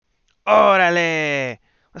Orale!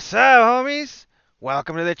 What's up, homies?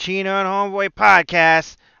 Welcome to the Chino and Homeboy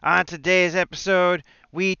podcast. On today's episode,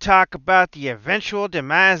 we talk about the eventual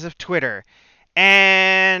demise of Twitter.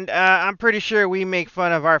 And I'm pretty sure we make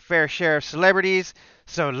fun of our fair share of celebrities,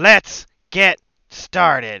 so let's get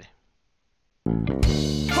started.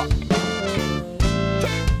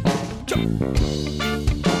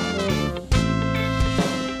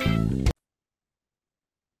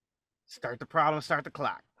 Start the problem, start the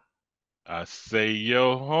clock. I say,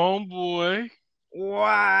 yo, homeboy. What?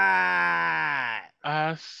 I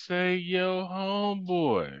say, yo,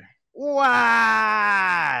 homeboy.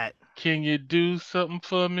 What? Can you do something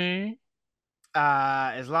for me?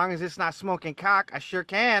 As long as it's not smoking cock, I sure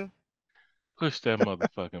can. Push that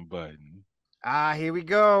motherfucking button. Here we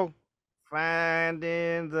go.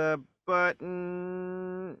 Finding the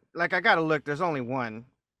button. Like, I gotta look. There's only one.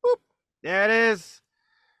 Boop. There it is.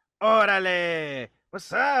 Orale.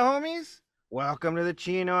 What's up, homies? Welcome to the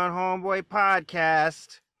Chino and Homeboy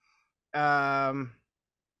podcast.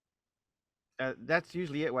 That's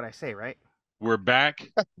usually it, what I say, right? We're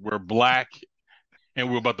back, we're black,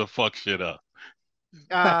 and we're about to fuck shit up.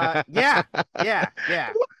 Yeah.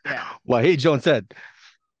 Well, Hey Jones said.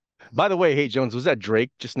 By the way, Hey Jones, was that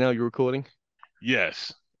Drake just now you were quoting?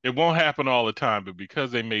 Yes, it won't happen all the time, but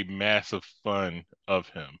because they made massive fun of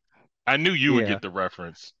him, I knew you would Yeah. get the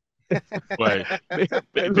reference. But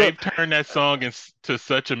they've Look, turned that song into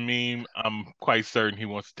such a meme, I'm quite certain he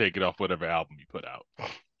wants to take it off whatever album he put out.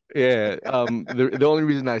 yeah. The only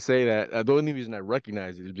reason I say that, the only reason I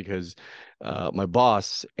recognize it is because my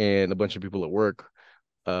boss and a bunch of people at work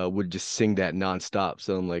would just sing that nonstop.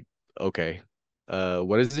 So I'm like, okay,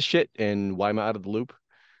 what is this shit and why am I out of the loop?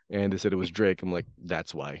 And they said it was Drake. I'm like,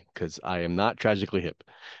 that's why, because I am not tragically hip.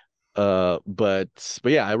 But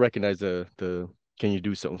yeah, I recognize the can you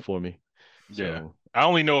do something for me? Yeah. So I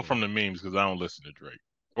only know it from the memes because I don't listen to Drake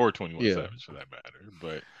or 21 yeah, Savage for that matter.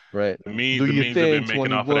 But right. the Do the your memes have thing, been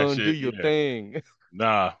making off of that 21, do shit. your Yeah. thing.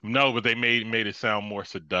 Nah, no, but they made it sound more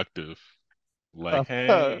seductive. Like, hey,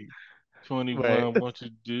 Right. 21, won't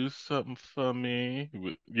you do something for me?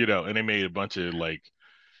 And they made a bunch of like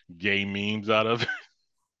gay memes out of it,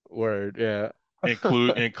 Word, yeah.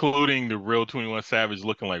 including the real 21 Savage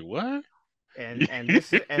looking like, what? And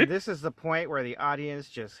this is the point where the audience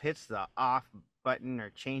just hits the off button or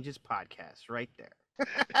changes podcast right there.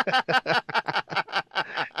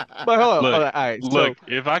 But hold on, Look, all right. look,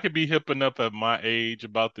 if I could be hip enough at my age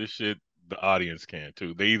about this shit, the audience can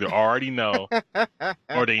too. They either already know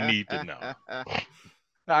or they need to know.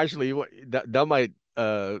 Actually, that might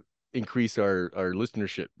increase our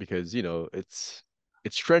listenership because it's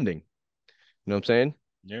trending. You know what I'm saying?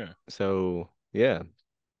 Yeah. So yeah.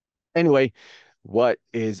 Anyway, what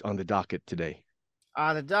is on the docket today?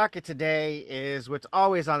 On the docket today is what's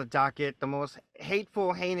always on the docket: the most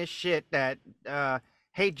hateful, heinous shit that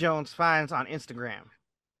Hate Jones finds on Instagram.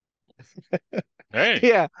 Hey,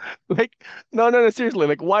 Yeah, like no, seriously,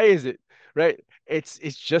 like why is it right? It's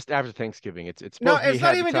just after Thanksgiving. It's No, supposed to be it's not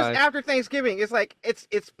happy even just time. after Thanksgiving. It's like it's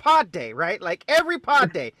pod day, right? Like every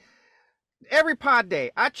pod day,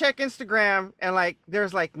 I check Instagram and like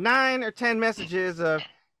there's like 9 or 10 messages of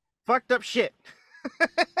fucked up shit.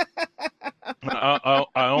 I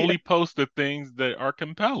Yeah, only post the things that are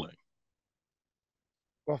compelling.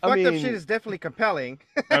 Well, I fucked up shit mean, is definitely compelling.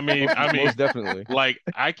 I mean, most I mean, most definitely. like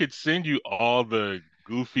I could send you all the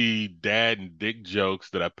goofy dad and dick jokes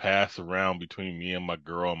that I pass around between me and my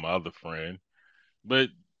girl and my other friend, but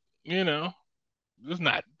you know, it's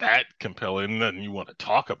not that compelling. Nothing you want to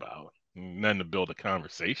talk about. Nothing to build a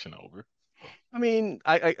conversation over. I mean,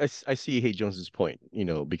 I see Hey Jones's point,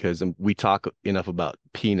 because we talk enough about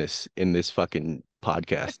penis in this fucking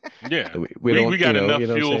podcast. Yeah, We we don't, got enough you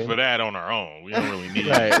know what I'm fuel for saying? that on our own. We don't really need,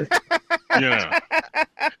 Right. you know.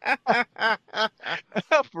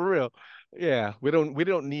 For real. Yeah, we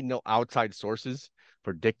don't need no outside sources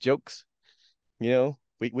for dick jokes. We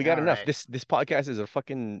got All enough. right. This podcast is a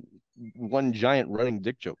fucking one giant running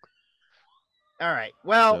dick joke. All right.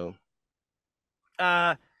 Well, So,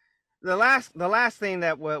 uh the last thing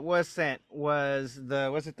that was sent was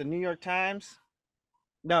it the New York Times?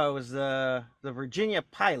 No, it was the Virginia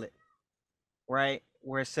Pilot, right?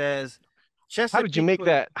 Where it says how did you Chesapeake. make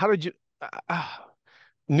that? How did you uh,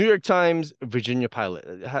 New York Times, Virginia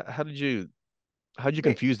Pilot. How did you They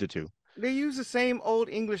confuse the two? they use the same old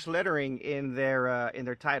English lettering in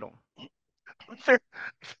their title. They're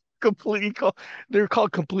completely called they're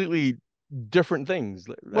called completely different things.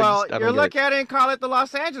 I Well, just I you're don't get it. lucky I didn't call it the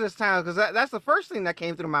Los Angeles Times because that's the first thing that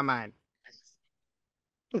came through my mind,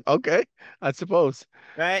 Okay, I suppose.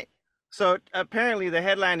 right? So apparently the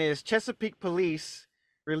headline is Chesapeake Police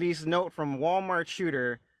released a note from Walmart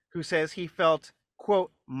shooter who says he felt,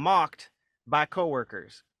 quote, mocked by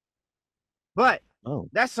coworkers. But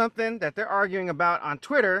that's something that they're arguing about on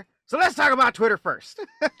Twitter. So let's talk about Twitter first.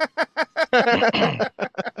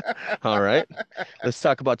 All right. Let's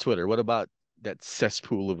talk about Twitter. What about that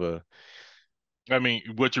cesspool of a I mean,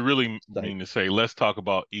 what you really site? mean to say, let's talk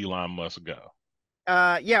about Elon Musk go.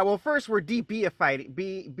 Yeah, well, first we're beatifying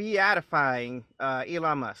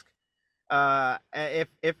Elon Musk.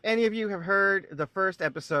 If any of you have heard the first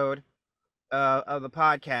episode of the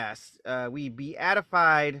podcast, we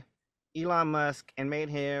beatified Elon Musk and made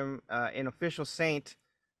him an official saint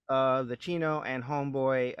of the Chino and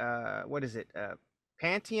Homeboy. What is it?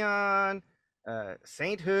 Pantheon,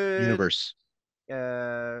 sainthood, Universe.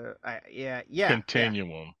 yeah.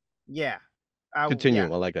 Continuum. Yeah. Continuum.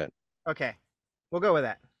 Yeah. I like that. Okay, we'll go with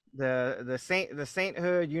that. The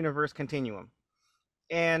sainthood universe continuum,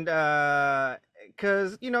 and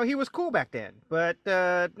because he was cool back then, but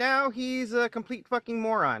now he's a complete fucking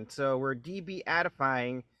moron. So we're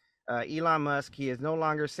beatifying Elon Musk. He is no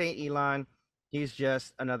longer Saint Elon. He's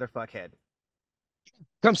just another fuckhead.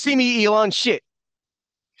 Come see me, Elon. Shit.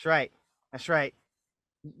 That's right. That's right.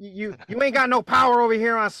 You ain't got no power over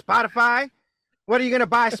here on Spotify. What are you gonna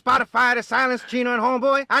buy Spotify to silence Chino and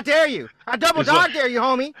Homeboy? I dare you. I double dog dare you,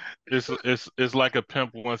 homie. It's like a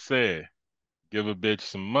pimp once said, give a bitch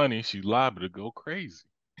some money, she liable to go crazy.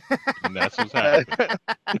 And that's what's happening.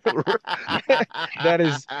 That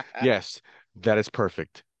is, yes, that is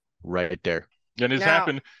perfect right there. And it's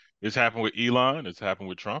happened with Elon, it's happened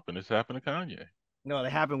with Trump, and it's happened to Kanye. No,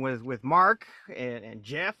 it happened with Mark and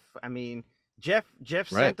Jeff. I mean, Jeff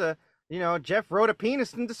Right. sent Jeff rode a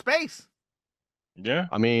penis into space. Yeah.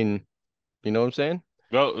 I mean, you know what I'm saying?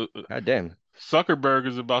 Well, God damn. Zuckerberg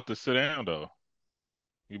is about to sit down, though.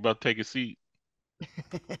 He's about to take a seat.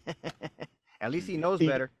 At least he knows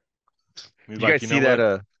better. He's You guys see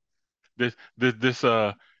that? This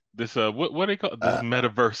what they call this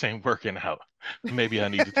metaverse ain't working out. Maybe I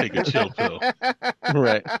need to take a chill pill.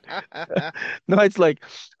 Right. No, it's like,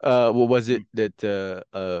 what was it that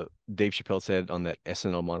Dave Chappelle said on that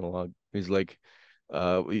SNL monologue? He's like,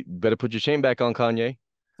 you better put your chain back on, Kanye.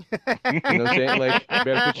 You know what I'm saying? Like, you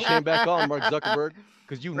better put your chain back on, Mark Zuckerberg,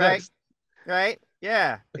 because you Right. next. Right?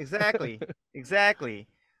 Yeah, exactly. Exactly.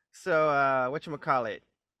 So whatchamacallit?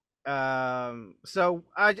 So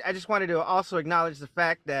I just wanted to also acknowledge the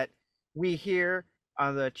fact that we here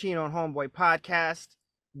on the Chino and Homeboy podcast,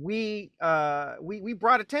 we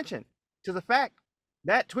brought attention to the fact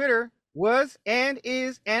that Twitter was and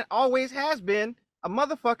is and always has been a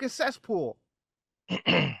motherfucking cesspool.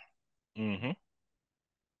 Mm-hmm.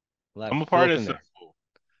 Lot I'm a of part filth of in the there. cesspool.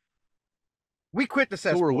 We quit the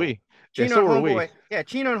So cesspool. were we. Yeah, Chino so and were we. Homeboy. Yeah,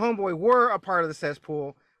 Chino and Homeboy were a part of the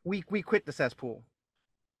cesspool. We quit the cesspool.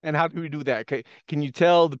 And how do we do that? Can you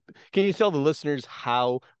tell the listeners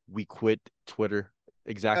how we quit Twitter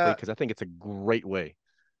exactly? Because I think it's a great way.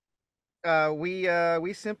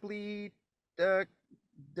 We simply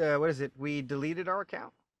what is it? We deleted our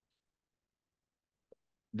account.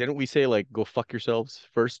 Didn't we say like go fuck yourselves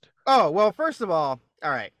first? Oh, well, first of all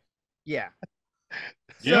right. Yeah.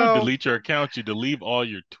 You don't delete your account, you delete all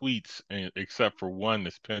your tweets except for one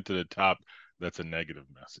that's pinned to the top that's a negative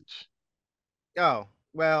message. Oh,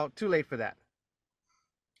 well, too late for that.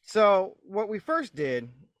 So what we first did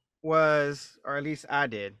was, or at least I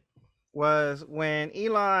did, was when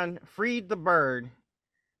Elon freed the bird,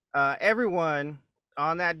 everyone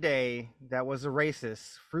on that day that was a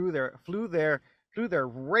racist flew their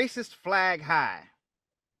racist flag high.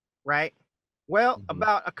 Right? Well,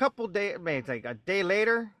 about a couple days, maybe like a day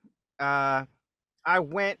later, I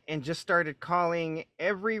went and just started calling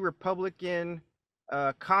every Republican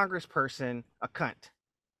congressperson a cunt.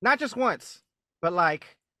 Not just once, but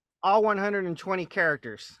like all 120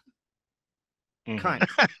 characters. Cunt.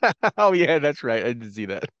 Oh yeah, that's right. I did see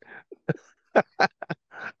that.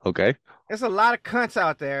 Okay. There's a lot of cunts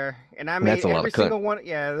out there, and I made every single one.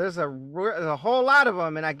 Yeah, there's a whole lot of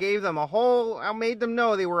them, and I gave them I made them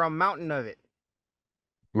know they were a mountain of it.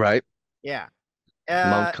 Right. Yeah.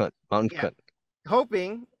 Mountain cunt.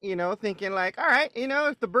 Hoping, thinking like, all right,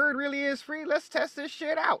 if the bird really is free, let's test this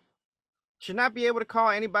shit out. Should not be able to call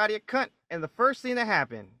anybody a cunt. And the first thing that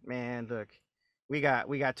happened, man, look, we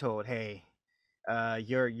got told, hey,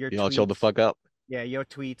 your y'all chill the fuck up. Yeah, your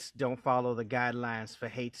tweets don't follow the guidelines for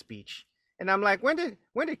hate speech. And I'm like, when did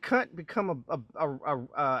cunt become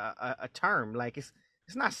a term? Like it's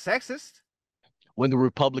not sexist. When the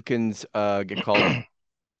Republicans get called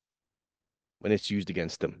when it's used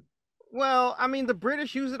against them. Well, I mean, the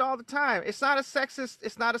British use it all the time. It's not a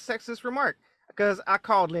sexist remark because I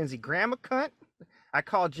called Lindsey Graham a cunt. I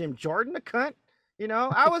called Jim Jordan a cunt. You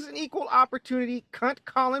know, I was an equal opportunity cunt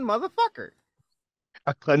calling motherfucker.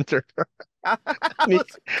 A hunter. I An, was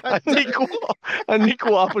e- a an cunt. equal an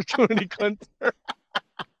equal opportunity hunter.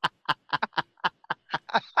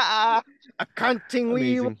 A cunting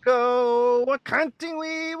we will Amazing. go. A cunting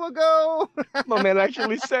we will go. My man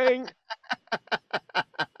actually sang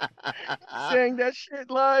that shit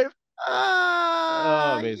live.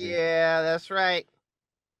 Oh, amazing. Yeah, that's right.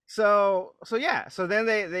 So yeah, so then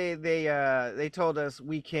they told us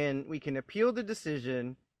we can appeal the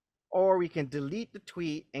decision, or we can delete the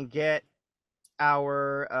tweet and get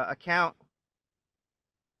our account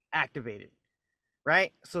activated,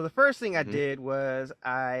 right? So the first thing I Mhm. did was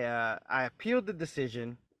I appealed the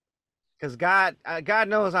decision, because God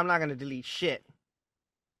knows I'm not going to delete shit.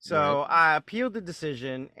 So I appealed the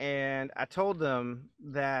decision, and I told them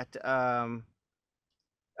that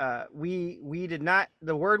we did not,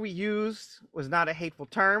 the word we used was not a hateful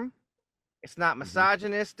term. It's not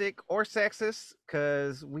misogynistic or sexist,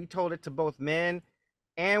 because we told it to both men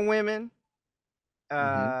and women.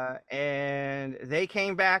 And they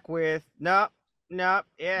came back with nope, nope,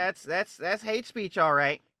 yeah, that's hate speech, all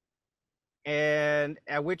right. And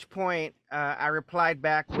at which point I replied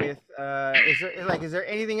back with, is there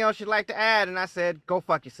anything else you'd like to add? And I said, go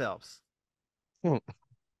fuck yourselves.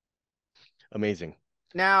 Amazing.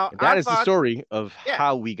 Now And I that is the thought, story of yeah,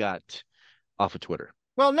 how we got off of Twitter.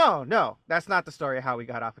 well, no, that's not the story of how we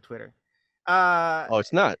got off of Twitter. Uh, Oh,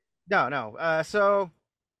 it's not. no.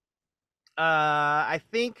 I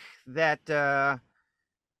think that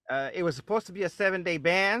it was supposed to be a 7-day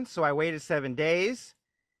ban, so I waited 7 days,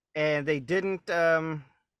 and they didn't let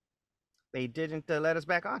us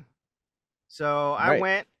back on. So I Right.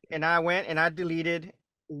 went and I deleted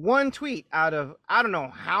one tweet out of I don't know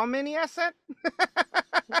how many I sent,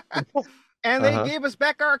 and they Uh-huh. gave us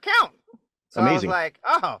back our account. So Amazing. I was like,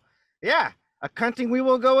 oh yeah, a cunting we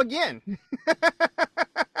will go again.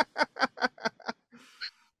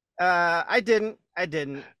 I didn't.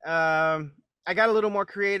 I got a little more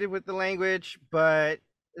creative with the language, but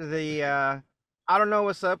the I don't know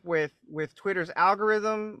what's up with Twitter's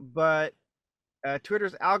algorithm, but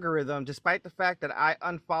Twitter's algorithm, despite the fact that I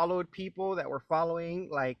unfollowed people that were following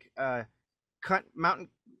like cunt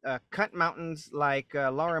mountains like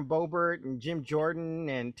Lauren Boebert and Jim Jordan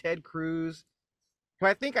and Ted Cruz, who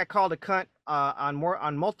I think I called a cunt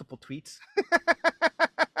on multiple tweets.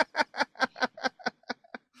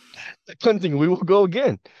 Cleansing, we will go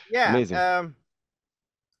again. Yeah. Amazing.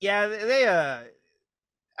 Yeah, they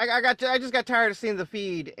I just got tired of seeing the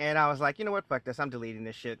feed, and I was like, you know what, fuck this, I'm deleting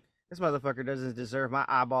this shit. This motherfucker doesn't deserve my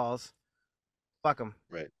eyeballs. Fuck him.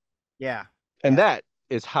 Right. Yeah. And Yeah. that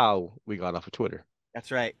is how we got off of Twitter. That's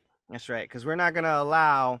right. That's right. Because we're not gonna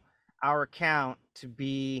allow our account to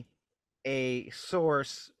be a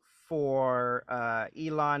source for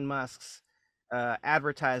Elon Musk's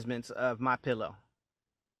advertisements of my pillow.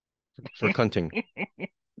 For cunting.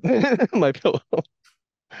 My pillow.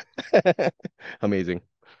 Amazing.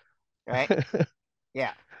 Right?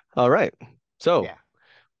 Yeah. All right. So Yeah.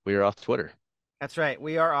 we are off Twitter. That's right.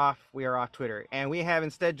 We are off Twitter, and we have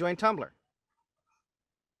instead joined Tumblr.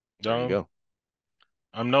 There you go.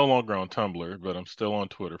 I'm no longer on Tumblr, but I'm still on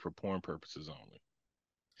Twitter for porn purposes only.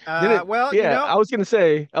 Well, yeah, I was gonna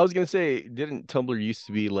say, didn't Tumblr used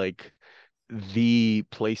to be like the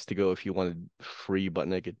place to go if you wanted free butt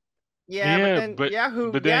naked? yeah, but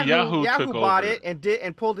then Yahoo took bought over. it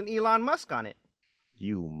and pulled an Elon Musk on it.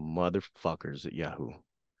 You motherfuckers at Yahoo.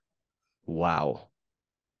 Wow.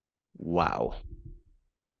 Wow.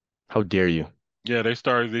 How dare you? Yeah, they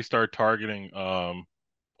started targeting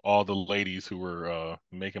all the ladies who were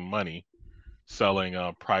making money selling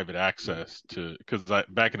private access to, because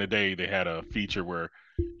back in the day they had a feature where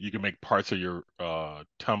you can make parts of your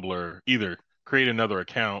Tumblr, either create another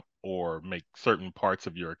account or make certain parts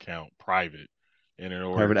of your account private, and in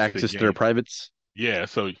order Private to access to gain, their privates? yeah,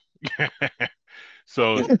 so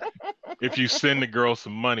so if you send the girl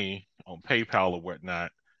some money on PayPal or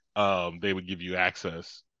whatnot, they would give you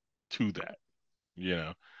access to that, you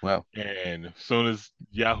know. Wow. And as soon as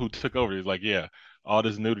Yahoo took over, it's like, yeah, all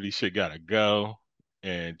this nudity shit gotta go.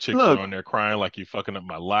 And chicks are Look, on there crying like you fucking up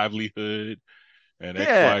my livelihood and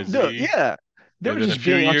yeah, XYZ. they And were then a just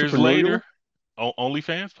few being years entrepreneurial. later,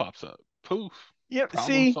 OnlyFans pops up. Poof. Yeah, Problem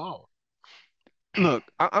see, solved. look,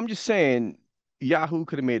 I'm just saying Yahoo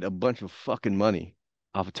could have made a bunch of fucking money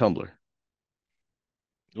off of Tumblr.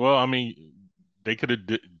 Well, I mean, they could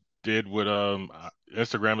have did what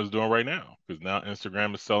Instagram is doing right now, because now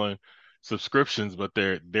Instagram is selling subscriptions, but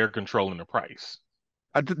they're controlling the price.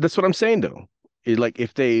 That's what I'm saying though. Like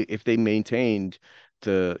if they maintained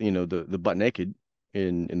the butt naked,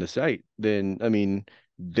 in the site, then I mean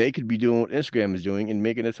they could be doing what Instagram is doing and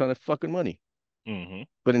making a ton of fucking money. Hmm.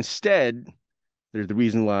 But instead, there's the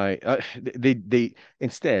reason why they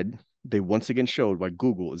instead they once again showed why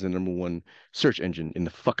Google is the number one search engine in the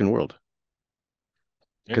fucking world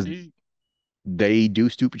because Indeed. they do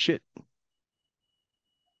stupid shit.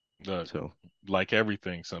 Look, So like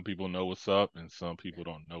everything, some people know what's up and some people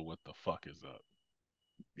don't know what the fuck is up.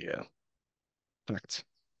 yeah, facts,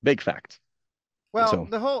 big fact. Well, So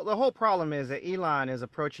the whole problem is that Elon is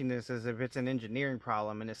approaching this as if it's an engineering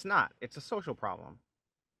problem, and it's not. It's a social problem.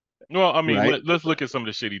 Well, I mean, right, let's look at some of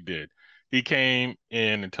the shit he did. He came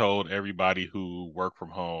in and told everybody who work from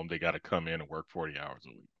home they got to come in and work 40 hours a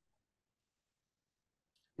week.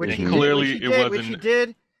 Which And he did, hmm clearly it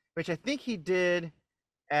wasn't. which I think he did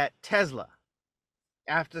at Tesla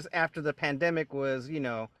after the pandemic was,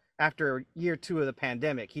 after year 2 of the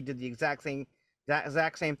pandemic, he did the exact same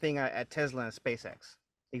thing at Tesla and SpaceX.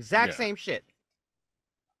 Exact Yeah. same shit.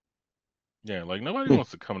 Yeah, like nobody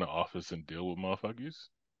wants to come to office and deal with motherfuckers.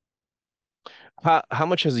 how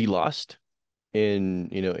much has he lost in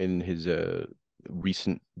in his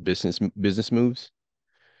recent business moves?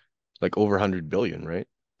 Like over 100 billion, right?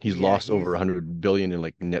 He's Yeah, lost over he's 100 billion in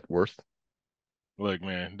like net worth. Look,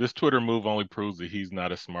 man, this Twitter move only proves that he's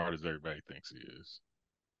not as smart as everybody thinks he is.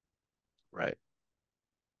 Right.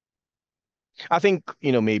 I think,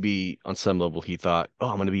 maybe on some level he thought, oh,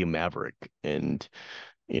 I'm going to be a maverick and,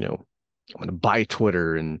 I'm going to buy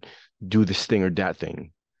Twitter and do this thing or that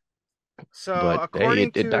thing. so But hey,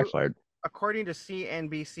 it backfired. according to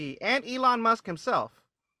CNBC and Elon Musk himself.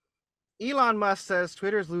 Elon Musk says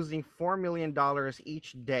Twitter's losing $4 million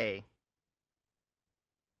each day.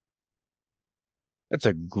 That's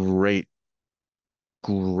a great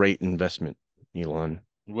investment, Elon.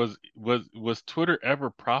 Was Twitter ever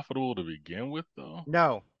profitable to begin with though?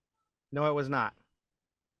 No, no, it was not.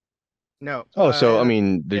 No. Oh, so I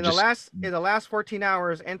mean, they're In the just last 14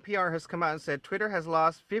 hours, NPR has come out and said Twitter has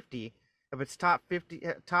lost 50 of its top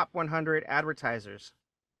 100 advertisers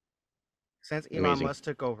since Elon amazing. Musk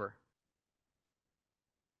took over.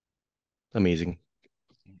 Amazing.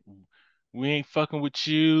 We ain't fucking with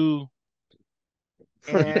you,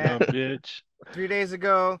 you And dumb bitch. 3 days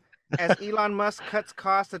ago, as Elon Musk cuts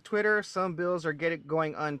costs of Twitter, some bills are getting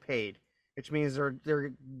going unpaid, which means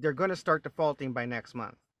they're going to start defaulting by next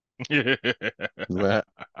month. That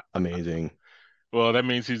amazing. Well, that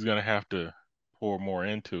means he's gonna have to pour more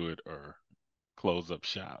into it or close up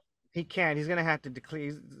shop. He can't. He's going to have to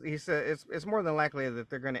declare. He said it's more than likely that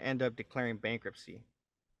they're going to end up declaring bankruptcy.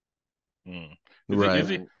 Hmm. Is he is Right.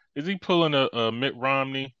 he is he pulling a Mitt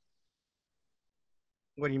Romney?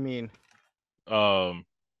 What do you mean? Um,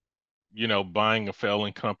 buying a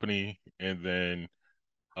failing company and then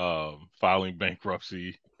filing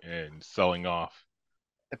bankruptcy and selling off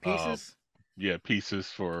The uh pieces? yeah, pieces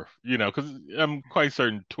for, because I'm quite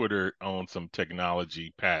certain Twitter owns some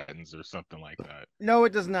technology patents or something like that. No,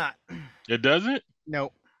 it does not. It doesn't?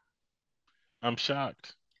 Nope. I'm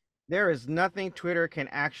shocked. There is nothing Twitter can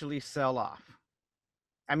actually sell off.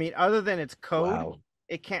 I mean, other than its code, Wow.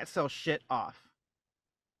 it can't sell shit off.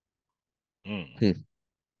 Mm. Hmm.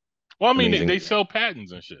 Well, I mean, they Amazing. sell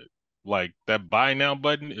patents and shit. Like that buy now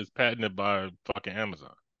button is patented by fucking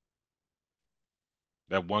Amazon.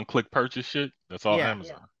 That one click purchase shit, that's all Yeah.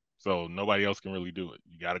 Amazon. So nobody else can really do it.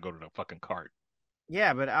 You got to go to the fucking cart.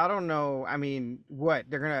 Yeah, but I don't know. I mean, what?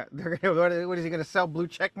 They're gonna what is he gonna sell blue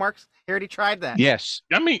check marks? He already tried that. Yes.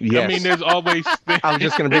 I mean, Yes. there's always things. I was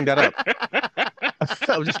just gonna bring that up.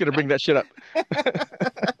 I was just gonna bring that shit up.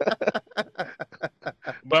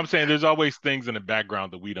 But I'm saying there's always things in the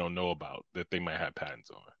background that we don't know about that they might have patents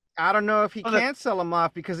on. I don't know if he Oh, that, can sell them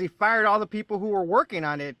off because he fired all the people who were working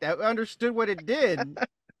on it that understood what it did.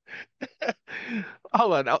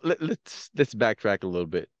 hold on. Let's backtrack a little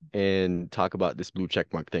bit and talk about this blue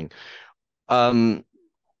check mark thing. Um,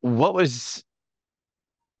 what was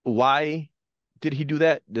why did he do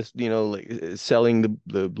that? This, like selling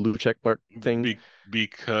the blue check mark thing,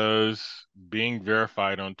 Because being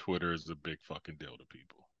verified on Twitter is a big fucking deal to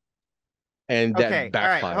people. and that Okay, all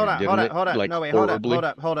right, hold backfired, on, hold didn't up, it? hold up. Like No, wait, horribly.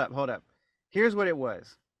 hold up. Here's what it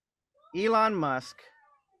was. Elon Musk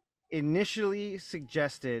initially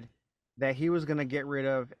suggested that he was gonna get rid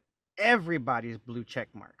of everybody's blue check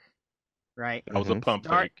mark, right? That was a pump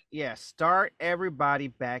fake. Start everybody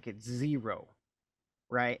back at zero,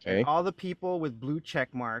 right? And Okay. all the people with blue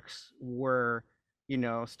check marks were,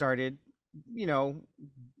 started, you know,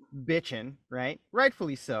 bitching, right?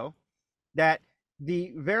 Rightfully so, that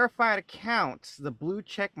the verified accounts, the blue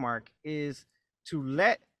check mark, is to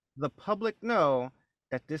let the public know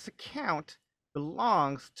that this account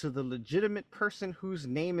belongs to the legitimate person whose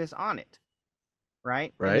name is on it,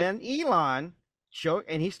 right? And Right. then Elon showed,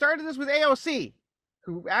 and he started this with AOC,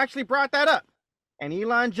 who actually brought that up. And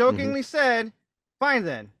Elon jokingly said, "Fine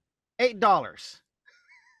then, $8."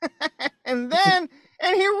 And then,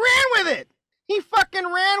 and he ran with it. He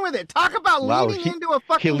fucking ran with it. Talk about Wow. leaning into a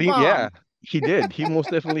fucking bomb. Yeah, he did. He most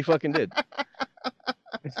definitely fucking did.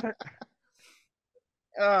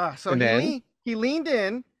 So And then he leaned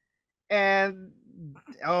in, and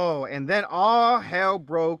and then all hell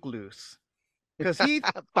broke loose because I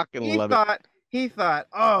fucking he love it. thought,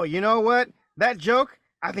 oh, you know what? That joke,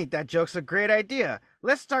 I think that joke's a great idea.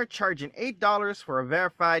 Let's start charging $8 for a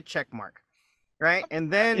verified check mark, right?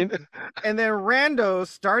 And then randos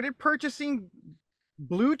started purchasing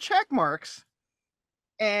blue check marks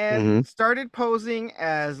and started posing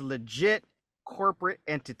as legit corporate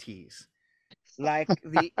entities, like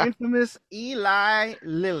the infamous Eli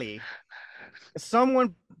Lilly.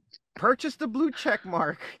 Someone purchased a blue check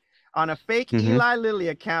mark on a fake Eli Lilly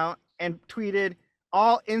account and tweeted,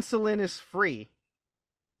 "All insulin is free."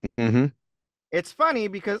 It's funny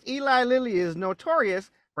because Eli Lilly is notorious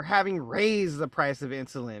for having raised the price of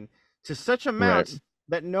insulin to such amounts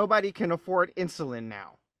that nobody can afford insulin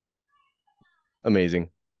now. Amazing.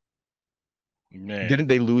 Man, didn't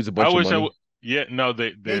they lose a bunch of money? Yeah, no,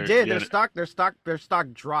 they did. Yeah, their stock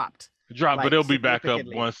dropped. But it'll be back up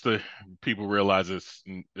once the people realize it's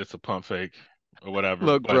a pump fake or whatever.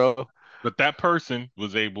 Look, bro. But that person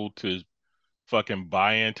was able to fucking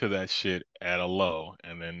buy into that shit at a low,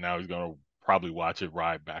 and then now he's gonna probably watch it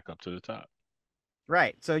ride back up to the top.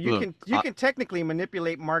 Right. So you can technically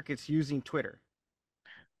manipulate markets using Twitter.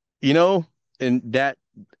 You know, and that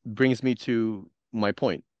brings me to my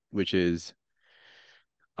point, which is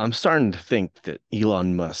I'm starting to think that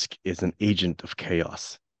Elon Musk is an agent of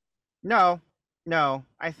chaos. No.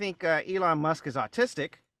 I think Elon Musk is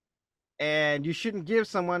autistic, and you shouldn't give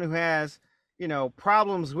someone who has,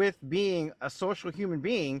 problems with being a social human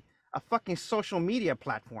being a fucking social media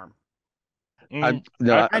platform. I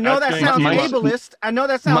know that sounds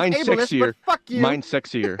ableist. But fuck you. Mine's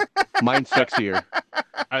sexier.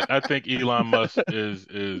 I think Elon Musk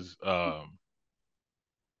is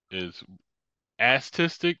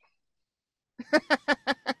astistic.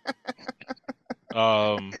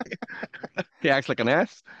 He acts like an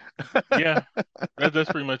ass. Yeah,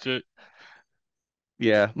 that's pretty much it.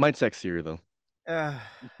 Yeah, mine's sexier though.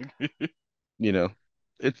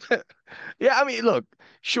 It's yeah. I mean, look,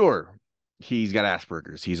 sure, he's got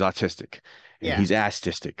Asperger's, he's autistic, and he's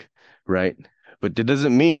astistic, right? But that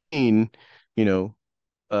doesn't mean, I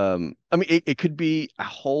mean, it could be a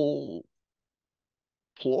whole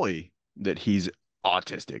ploy that he's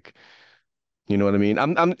autistic. You know what I mean?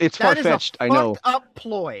 It's far-fetched, I know. Up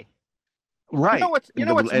ploy. Right. You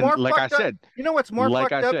know what's more like fucked I said, up? You know what's more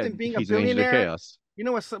fucked up than being a billionaire? Chaos. You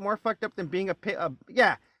know what's more fucked up than being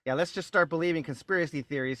yeah, let's just start believing conspiracy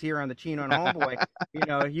theories here on the Chino and Homeboy.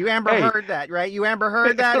 You Amber Heard that, right? You Amber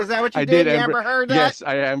Heard that? Is that what you did? You Amber Heard that? Yes,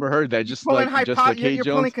 I Amber Heard that. Just like Kate Jones.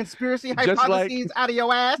 You're pulling conspiracy hypotheses out of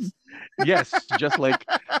your ass? Yes, just like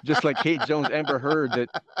Kate Jones Amber Heard that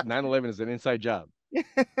 9/11 is an inside job.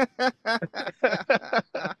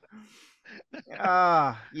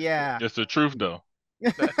 Yeah. It's the truth, though.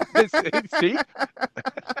 See?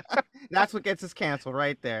 That's what gets us canceled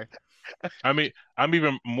right there. I mean, I'm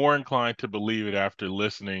even more inclined to believe it after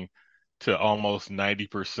listening to almost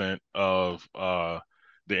 90% of the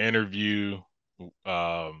interview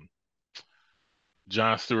Jon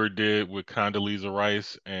Stewart did with Condoleezza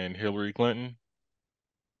Rice and Hillary Clinton.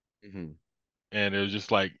 And it was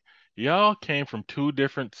just like, y'all came from two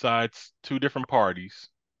different sides, two different parties,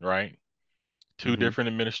 right? Two different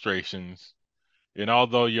administrations. And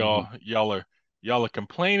although y'all are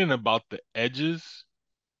complaining about the edges,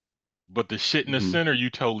 but the shit in the center you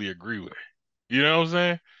totally agree with. You know what I'm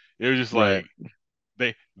saying? It was just like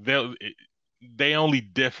they only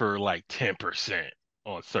differ like 10%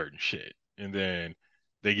 on certain shit. And then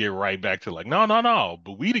they get right back to like, no,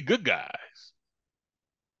 but we the good guys.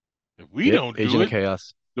 If we don't do it,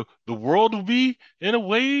 chaos. The world will be in a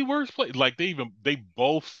way worse place. Like they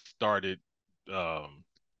both started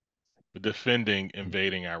defending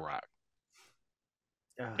invading Iraq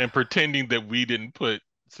and pretending that we didn't put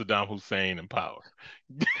Saddam Hussein in power.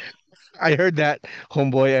 I heard that,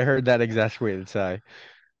 homeboy. I heard that exasperated sigh.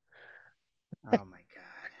 Oh my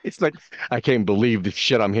God. It's like, I can't believe the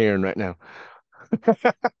shit I'm hearing right now.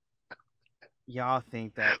 Y'all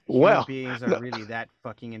think that human beings are really that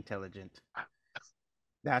fucking intelligent.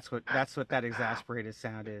 That's what that exasperated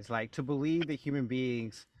sound is. Like, to believe that human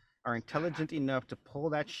beings are intelligent enough to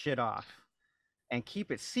pull that shit off and keep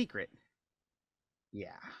it secret Yeah,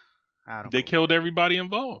 I don't They believe killed it. everybody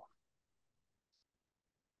involved.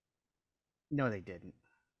 No, they didn't.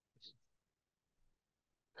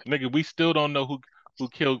 Nigga, we still don't know who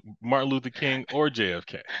killed Martin Luther King or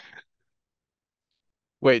JFK.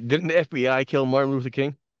 Wait, didn't the FBI kill Martin Luther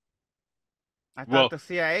King I thought Well, the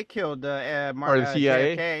CIA killed or the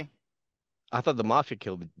CIA? JFK. I thought the mafia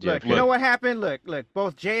killed Look, you JFK. know look, what happened? Look.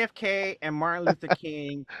 Both JFK and Martin Luther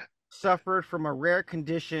King suffered from a rare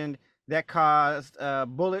condition that caused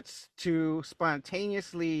bullets to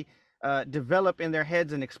spontaneously develop in their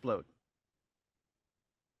heads and explode.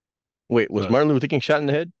 Wait, was look, Martin Luther King shot in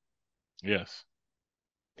the head? yes.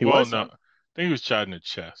 He Well, was? no. I think he was shot in the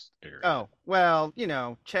chest area. Oh, well,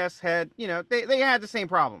 chest, head, they had the same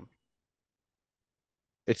problem.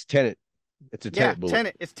 It's Tenet. It's a Yeah, Tenet bullet.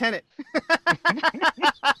 Tenet. It's Tenet.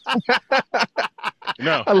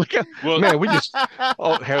 No. I look at, Well, man, we just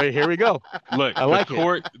here we go. look, I like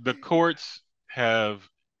it. the courts have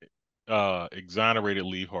exonerated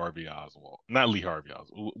Lee Harvey Oswald. Not Lee Harvey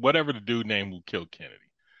Oswald. Whatever the dude named who killed Kennedy.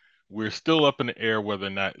 We're still up in the air whether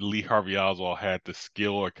or not Lee Harvey Oswald had the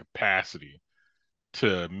skill or capacity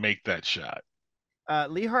to make that shot.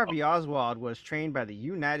 Lee Harvey Oswald was trained by the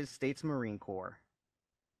United States Marine Corps.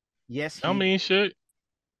 Yes, I mean, shit.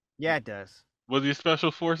 Yeah, it does. Was he a special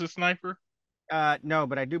forces sniper? No,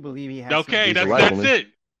 but I do believe he has. Okay, He's a that's rifleman. it.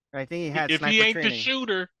 I think he had If sniper he ain't training. the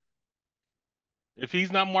shooter, if he's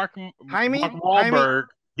not Mark Jaime, Wahlberg,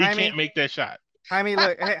 he Jaime. can't make that shot. Jaime,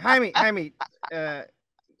 look, Jaime.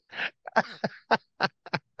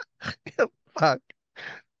 Fuck.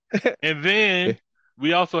 And then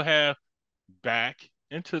we also have back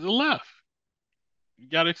and to the left. You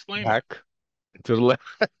gotta explain Back to the left.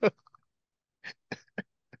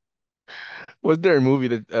 Was there a movie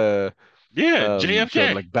that it. Yeah, showed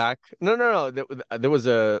JFK. like back? No. There was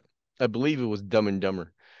a, I believe it was Dumb and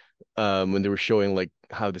Dumber. When they were showing like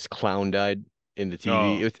how this clown died in the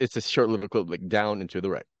TV. Oh. It's a short little clip, like down and to the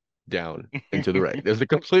right, down and to the right. There's the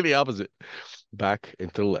completely opposite, back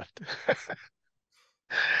and to the left.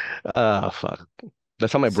 Fuck.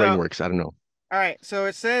 That's how my brain works. I don't know. All right, so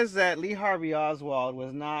it says that Lee Harvey Oswald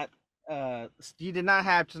was not. He did not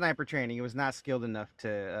have sniper training. He was not skilled enough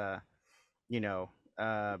to,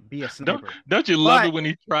 be a sniper. Don't you love it when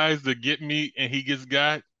he tries to get me and he gets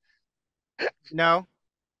got? No,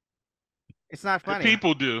 it's not funny. The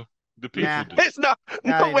people do. The people do. It's not.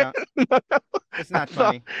 No, No, wait. No. It's not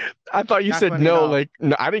funny. I thought you Not said funny no. at all. Like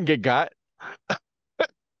no, I didn't get got.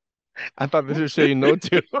 I thought this was saying no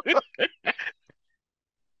too.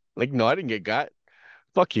 Like no, I didn't get got.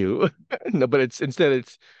 Fuck you. No, but it's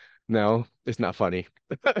no, it's not funny.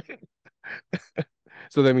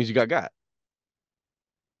 So that means you got.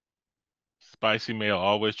 Spicy male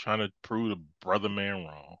always trying to prove the brother man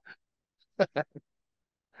wrong.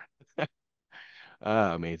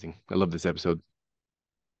 Amazing. I love this episode.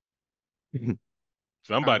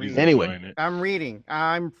 Somebody's Anyway. enjoying it. I'm reading.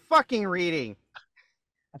 I'm fucking reading.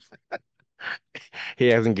 He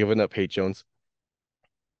hasn't given up, Hate Jones.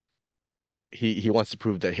 He wants to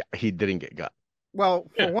prove that he didn't get got. Well,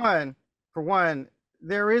 Yeah. for one,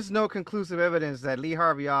 there is no conclusive evidence that Lee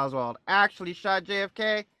Harvey Oswald actually shot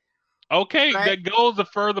JFK. Okay, Right? that goes to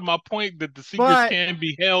further my point that the secrets can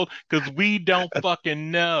be held because we don't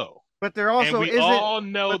fucking know. But there also and we isn't. all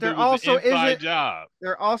know but there there was also an inside isn't- job.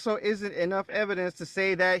 There also isn't enough evidence to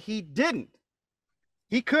say that he didn't.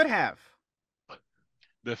 He could have.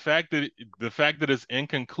 The fact that it's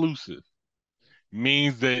inconclusive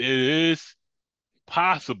means that it is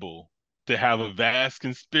possible to have a vast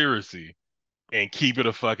conspiracy and keep it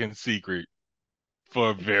a fucking secret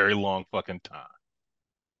for a very long fucking time.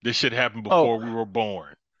 This shit happened before we were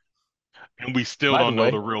born. And we still don't know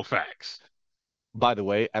the real facts. By the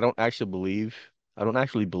way, I don't actually believe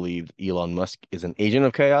Elon Musk is an agent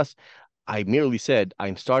of chaos. I merely said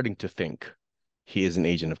I'm starting to think he is an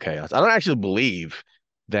agent of chaos. I don't actually believe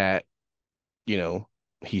that,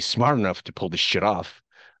 he's smart enough to pull this shit off.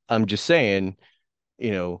 I'm just saying,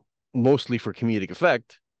 mostly for comedic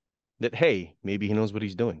effect, that hey, maybe he knows what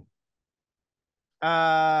he's doing.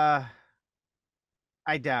 I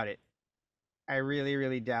doubt it. I really,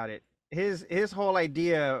 really doubt it. His whole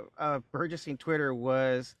idea of purchasing Twitter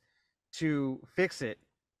was to fix it,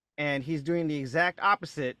 and he's doing the exact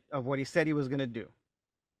opposite of what he said he was going to do.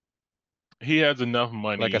 He has enough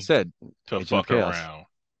money, like I said, to fuck around,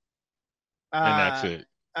 and that's it.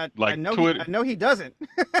 Like Twitter. I know he doesn't.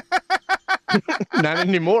 Not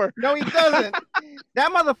anymore. No, he doesn't.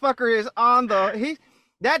 That motherfucker is on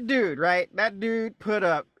that dude, right? That dude put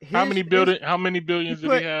up how many billions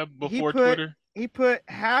did he have before Twitter? He put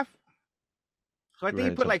half. So I think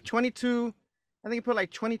he put like 22 I think he put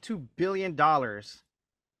like $22 billion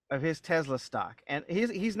of his Tesla stock, and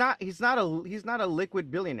he's not a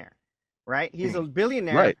liquid billionaire, right? He's a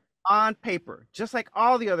billionaire Right. on paper, just like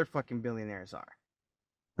all the other fucking billionaires are,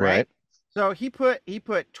 right? Right. So he put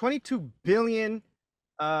 $22 billion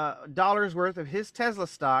dollars worth of his Tesla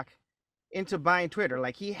stock into buying Twitter.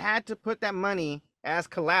 Like he had to put that money as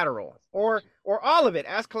collateral, or all of it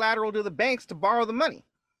as collateral to the banks to borrow the money,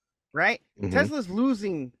 right? Mhm. Tesla's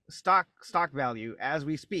losing stock value as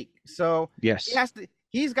we speak. So Yes.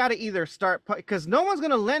 he's got to either start, because no one's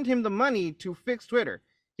going to lend him the money to fix Twitter.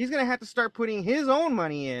 He's going to have to start putting his own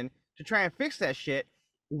money in to try and fix that shit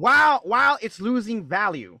while it's losing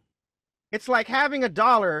value. It's like having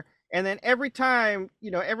 $1, and then every time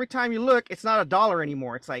you look, it's not $1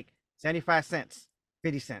 anymore. It's like 75 cents,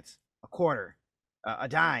 50 cents, a quarter, a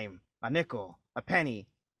dime, a nickel, a penny.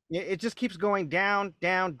 It just keeps going down,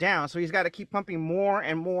 down, down. So he's got to keep pumping more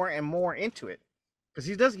and more and more into it, because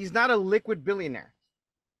he's not a liquid billionaire.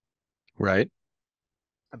 Right.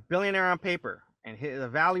 A billionaire on paper, and the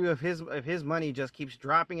value of his money just keeps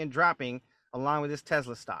dropping and dropping along with his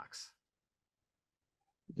Tesla stocks.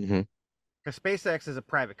 Mm-hmm. Because SpaceX is a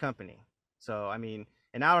private company, so I mean,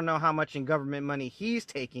 and I don't know how much in government money he's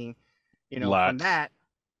taking, from that,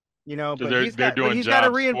 So but he's got to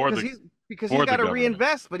reinvest.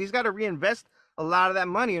 But he's got to reinvest a lot of that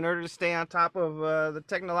money in order to stay on top of the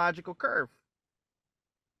technological curve.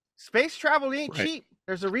 Space travel ain't cheap.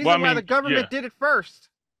 There's a reason why the government did it first.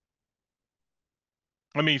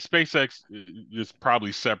 I mean, SpaceX is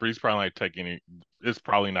probably separate. He's probably not taking it. It's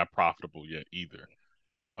probably not profitable yet either.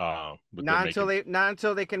 Not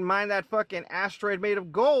until they can mine that fucking asteroid made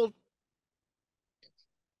of gold.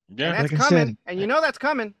 Yeah, and that's coming, and you know that's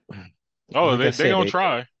coming. Oh, they're gonna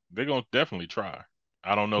try. They're gonna definitely try.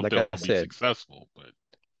 I don't know if they'll be successful, but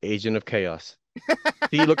Agent of Chaos.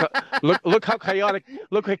 See, look how chaotic.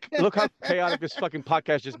 Look how chaotic this fucking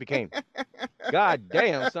podcast just became. God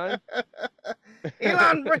damn, son.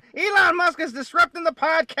 Elon Musk is disrupting the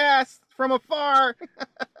podcast from afar.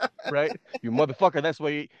 Right, you motherfucker. That's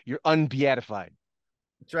why you're unbeatified.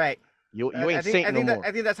 That's right. You ain't saint no more.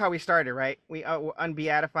 I think that's how we started, right? We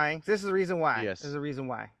unbeatifying. This is the reason why. Yes. This is the reason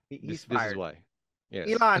why. He's fired. This is why.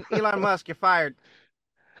 Yes. Elon Musk, you're fired.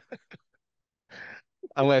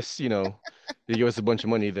 Unless, you give us a bunch of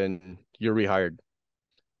money, then you're rehired.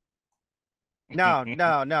 No.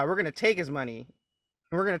 We're going to take his money.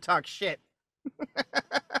 We're going to talk shit.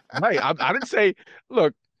 Right. I didn't say,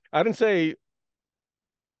 look, I didn't say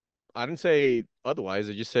otherwise.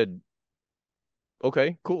 I just said,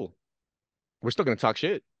 okay, cool. We're still going to talk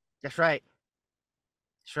shit. That's right.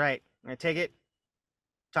 That's right. I'm going to take it.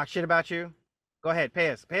 Talk shit about you. Go ahead.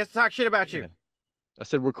 Pay us to talk shit about you. I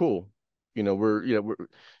said, we're cool. You're not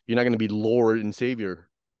going to be Lord and Savior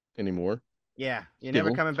anymore. Yeah. You're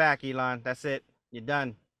never coming back, Elon. That's it. You're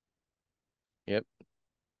done. Yep.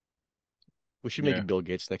 We should make it Bill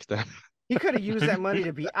Gates next time. He could have used that money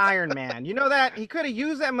to be Iron Man. You know that? He could have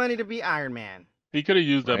used that money to be Iron Man. He could have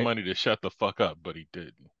used that money to shut the fuck up, but he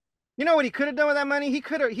didn't. You know what he could have done with that money? He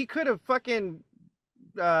could have fucking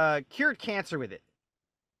cured cancer with it.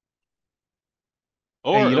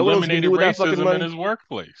 Or eliminated racism in his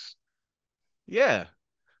workplace. Yeah.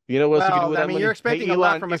 You know what else you can do with that money? You're expecting a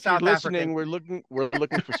lot from a South African. We're looking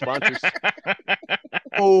for sponsors.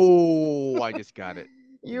 Oh, I just got it.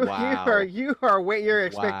 You're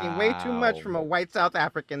expecting way too much from a white South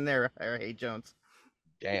African there, Hey Jones.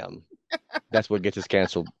 Damn. That's what gets us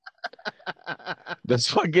canceled.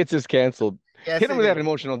 That's what gets us canceled. Yes, hit him with that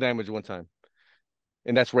emotional damage one time.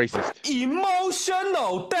 And that's racist.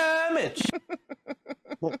 Emotional damage.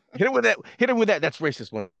 Hit him with that. That's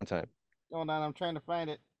racist one time. Hold on, I'm trying to find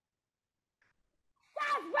it.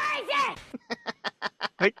 That's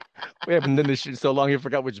racist. We haven't done this shit so long, you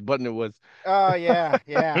forgot which button it was. Oh, yeah.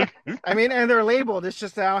 I mean, and they're labeled. It's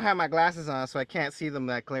just that I don't have my glasses on, so I can't see them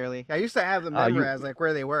that clearly. I used to have them memorized, like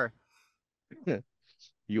where they were.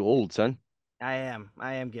 You old, son. I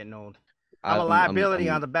am getting old. I'm a liability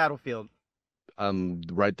on the battlefield. I'm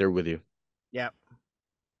right there with you. Yep.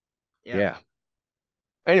 Yeah.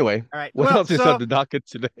 Anyway, all right. What else is on the docket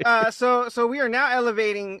today? So we are now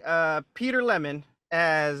elevating Peter Lemon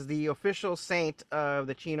as the official saint of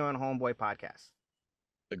the Chino and Homeboy podcast.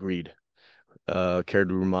 Agreed. Care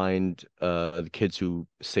to remind the kids who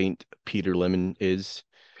Saint Peter Lemon is?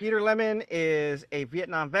 Peter Lemon is a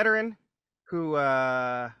Vietnam veteran who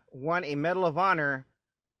won a Medal of Honor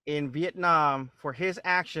in Vietnam for his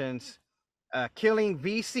actions killing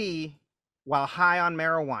VC while high on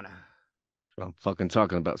marijuana. What I'm fucking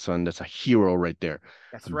talking about, son. That's a hero right there.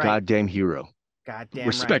 That's a right. Goddamn hero. Goddamn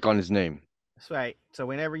Respect on his name. That's right. So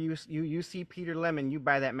whenever you see Peter Lemon, you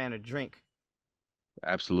buy that man a drink,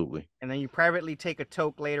 Absolutely. and then you privately take a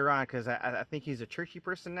toke later on because I think he's a churchy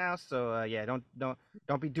person now. So yeah,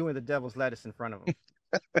 don't be doing the devil's lettuce in front of him.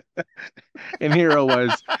 And here I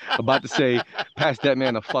was about to say, pass that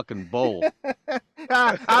man a fucking bowl.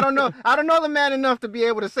 I don't know. I don't know the man enough to be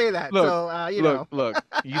able to say that. Look, So you know. Look.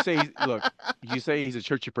 You say he's a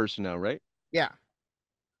churchy person now, right? Yeah.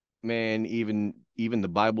 Man, even the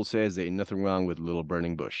Bible says there ain't nothing wrong with a little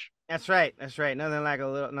burning bush. That's right. That's right. Nothing like a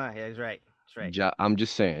little. No, yeah, he's right. That's right. I'm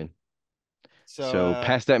just saying. So So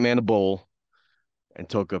pass that man a bowl and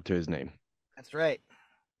talk up to his name. That's right.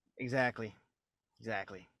 Exactly.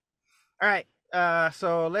 All right.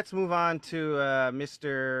 So let's move on to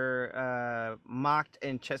Mr. Mocked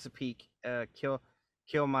in Chesapeake.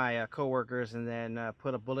 Kill my coworkers and then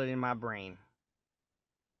put a bullet in my brain.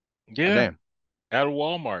 Yeah, Damn. at a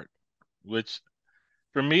Walmart, which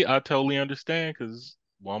for me, I totally understand because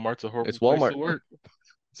Walmart's a horrible It's place Walmart. to work.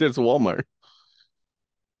 It's Walmart.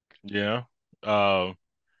 Yeah.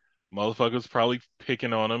 Motherfuckers probably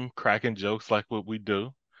picking on him, cracking jokes like what we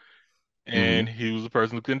do. And he was the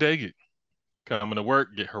person who couldn't take it. Coming to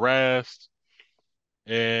work, get harassed,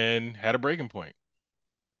 and had a breaking point.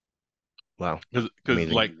 Wow. Because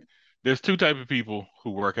Amazing. like, there's two type of people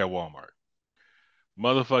who work at Walmart.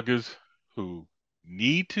 Motherfuckers who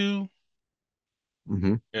need to,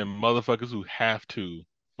 Mm-hmm. and motherfuckers who have to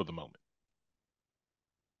for the moment.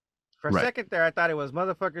 For a Right. second there, I thought it was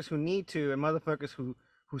motherfuckers who need to and motherfuckers who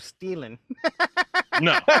stealing.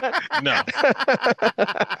 No.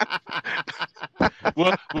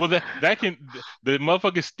 Well, that can the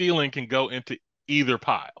motherfucker stealing can go into either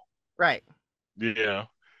pile. Right. Yeah.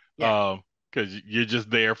 Yeah. Because you're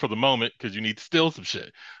just there for the moment because you need to steal some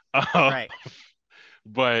shit. Right.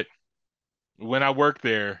 But when I worked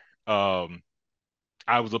there,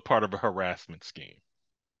 I was a part of a harassment scheme.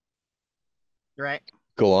 Right.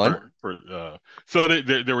 Go on. So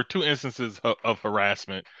there were two instances of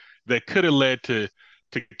harassment that could have led to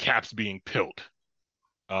caps being peeled.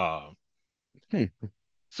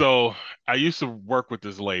 So I used to work with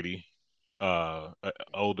this lady, an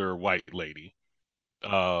older white lady,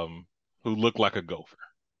 who looked like a gopher.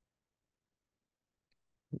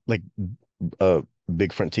 Like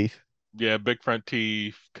big front teeth. Yeah, big front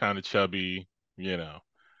teeth, kind of chubby, whatnot.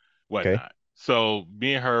 Okay. So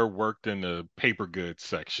me and her worked in the paper goods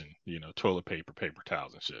section, toilet paper, paper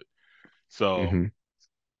towels and shit. So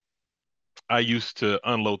I used to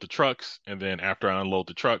unload the trucks, and then after I unload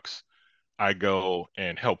the trucks, I go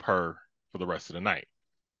and help her for the rest of the night.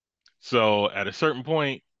 So at a certain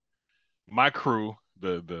point, my crew,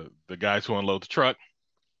 the guys who unload the truck,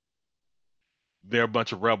 they're a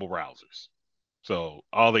bunch of rebel rousers. So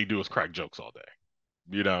all they do is crack jokes all day,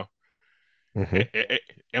 you know. The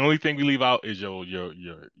only thing we leave out is your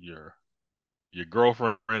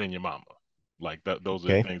girlfriend and your mama. Like that, those are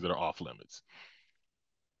the things that are off limits.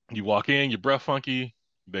 You walk in, your breath funky,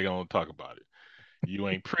 they gonna talk about it. You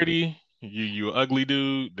ain't pretty, you ugly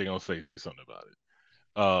dude, they gonna say something about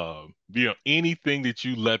it. Anything that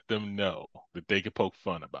you let them know that they can poke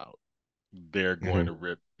fun about, they're going to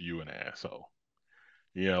rip you an asshole.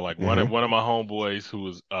 Like one of my homeboys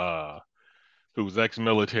who was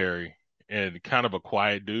ex-military and kind of a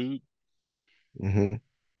quiet dude, and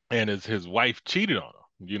his wife cheated on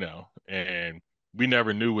him, and we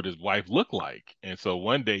never knew what his wife looked like. And so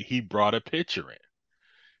one day he brought a picture in,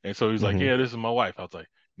 and so he's like, "Yeah, this is my wife." I was like,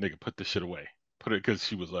 "Nigga, put this shit away. Put it," because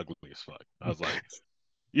she was ugly as fuck. I was like,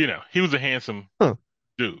 he was a handsome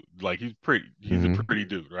dude. Like he's pretty. He's a pretty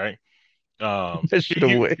dude, right? That shit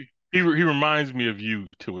away. He reminds me of you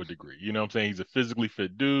to a degree. You know what I'm saying? He's a physically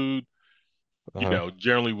fit dude.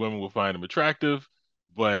 Generally women will find him attractive,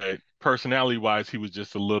 but personality wise, he was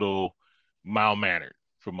just a little mild mannered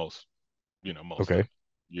for most of them,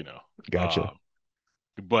 Gotcha.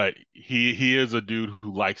 But he is a dude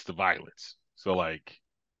who likes the violence. So like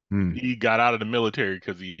he got out of the military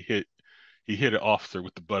because he hit an officer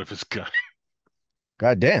with the butt of his gun.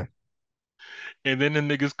 God damn. And then the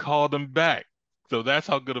niggas called him back. So that's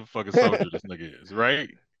how good of a fucking soldier this nigga is, right?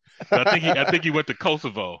 I think he went to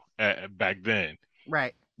Kosovo back then.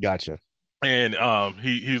 Right. Gotcha. And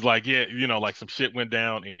he's like, yeah, like some shit went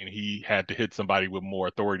down and he had to hit somebody with more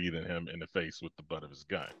authority than him in the face with the butt of his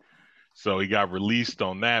gun. So he got released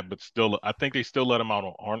on that, but still, I think they still let him out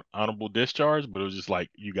on honorable discharge, but it was just like,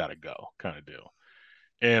 you gotta go kind of deal.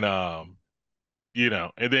 And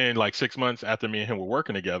and then like 6 months after me and him were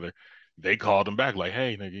working together, they called him back like,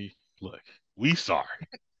 hey, nigga, look, we sorry.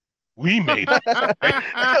 We made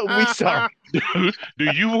it. We sorry. Do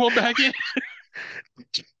you want back in?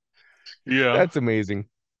 Yeah. That's amazing.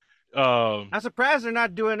 Um, I'm surprised they're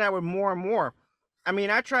not doing that with more and more. I mean,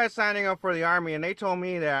 I tried signing up for the army, and they told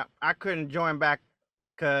me that I couldn't join back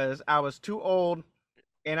because I was too old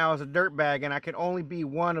and I was a dirtbag, and I could only be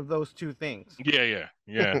one of those two things. yeah.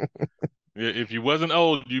 If you wasn't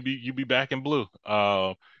old, you be back in blue.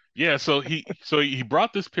 Yeah. So he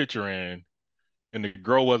brought this picture in, and the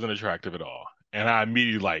girl wasn't attractive at all, and I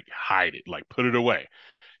immediately like hide it, like put it away.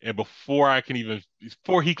 And before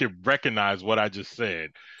he could recognize what I just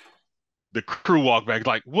said, the crew walked back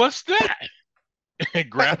like, "What's that?" and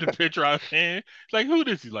grabbed the picture out of his hand. Like, who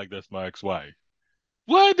this? He's like, "That's my ex-wife."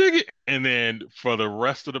 What, nigga? And then for the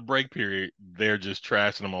rest of the break period, they're just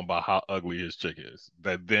trashing him about how ugly his chick is.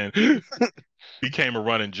 That then became a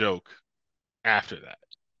running joke after that.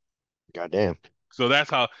 Goddamn. So that's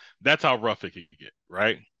how rough it could get,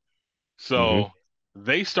 right? Mm-hmm. So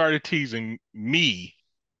they started teasing me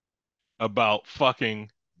about fucking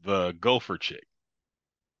the gopher chick,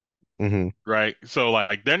 Mm-hmm. right? So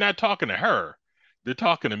like they're not talking to her, they're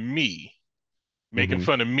talking to me, making Mm-hmm.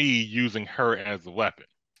 fun of me using her as a weapon.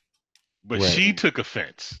 But Right. she took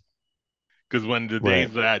offense. Because when the Right.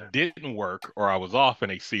 days that I didn't work or I was off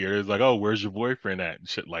and they see her, it's like, oh, where's your boyfriend at? And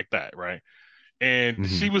shit like that, right? And Mm-hmm.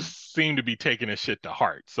 she seemed to be taking this shit to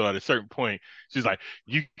heart. So at a certain point, she's like,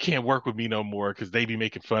 you can't work with me no more because they be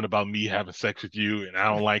making fun about me having sex with you, and I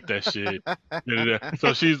don't like that shit. Da-da-da.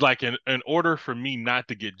 So she's like, in order for me not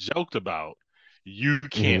to get joked about, you Mm-hmm.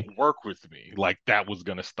 can't work with me. Like that was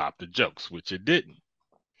gonna stop the jokes, which it didn't.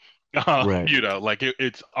 Right. Like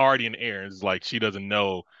it's already in air. It's like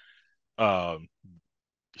um,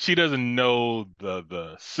 she doesn't know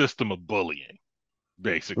the system of bullying,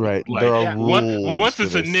 basically. Right. There Like are Yeah. rules once to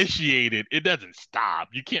it's this. initiated, it doesn't stop.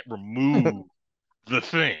 You can't remove the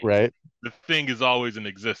thing. Right. The thing is always in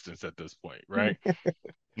existence at this point, right?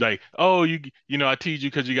 Like, oh, I tease you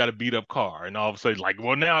because you got a beat up car, and all of a sudden, like,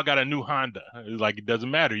 well, now I got a new Honda. It's like it doesn't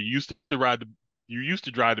matter. You used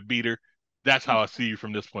to drive the beater. That's how I see you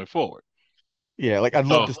from this point forward. Yeah. Like I'd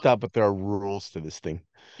love So to stop, but there are rules to this thing.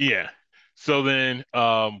 yeah. So then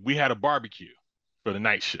we had a barbecue for the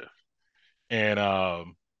night shift. And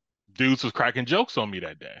dudes was cracking jokes on me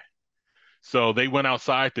that day. So they went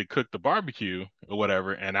outside to cook the barbecue or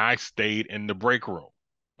whatever, and I stayed in the break room.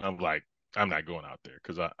 I'm like, I'm not going out there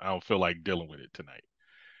because I don't feel like dealing with it tonight.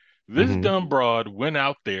 This Mm-hmm. dumb broad went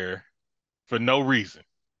out there for no reason.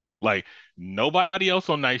 Like nobody else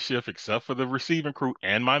on night shift except for the receiving crew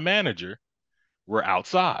and my manager were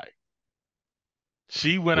outside.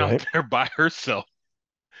 She went Right. out there by herself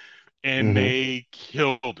and Mm-hmm. they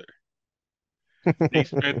killed her. They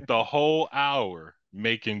spent the whole hour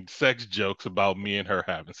making sex jokes about me and her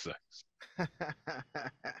having sex.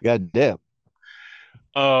 God damn.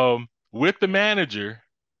 With the manager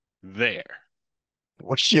there.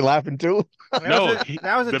 Was she laughing too? No,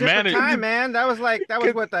 That was a the different manager. time, man. That was what,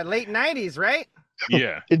 the late '90s, right?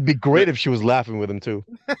 Yeah. It'd be The, great if she was laughing with him too.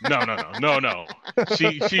 no.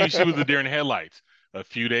 She was a deer in the headlights. A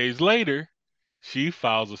few days later, she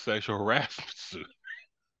files a sexual harassment suit.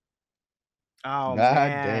 Oh God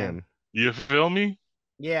man. damn. You feel me?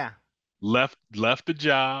 Yeah. Left the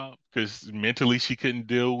job because mentally she couldn't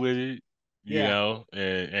deal with it, Yeah.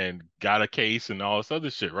 and got a case and all this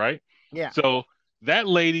other shit, right? Yeah. So that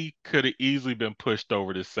lady could have easily been pushed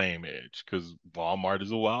over the same edge because Walmart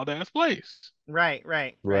is a wild ass place. Right.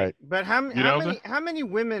 Right. But how You know what I'm saying? how many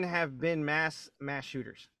women have been mass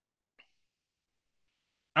shooters?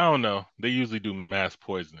 I don't know. They usually do mass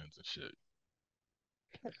poisonings and shit.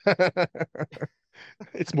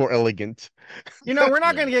 It's more elegant. You know, we're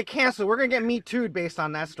not Yeah. going to get canceled. We're going to get Me Too'd based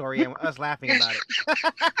on that story and us laughing about it.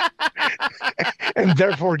 And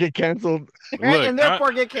therefore get canceled. Right? Look, And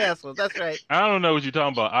therefore get canceled. That's right. I don't know what you're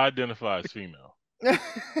talking about. I identify as female.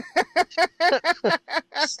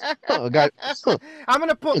 Oh God. I'm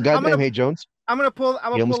gonna pull. Goddamn, hey Jones. I'm gonna pull.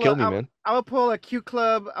 I'm You gonna almost pull. killed me, man. I'm gonna pull a Q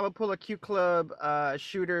Club. I'm gonna pull a Q Club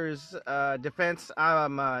shooters defense.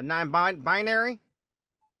 I'm non-binary.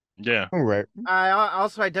 Yeah. All right. I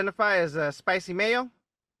also identify as a spicy mayo.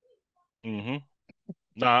 Mm-hmm.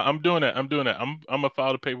 Nah, I'm doing that. I'm gonna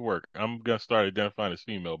file the paperwork. I'm gonna start identifying as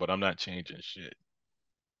female, but I'm not changing shit.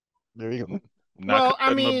 There you go. I'm not Well, I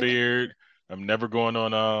cutting my mean, beard. I'm never going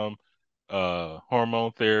on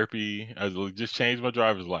hormone therapy. I will just change my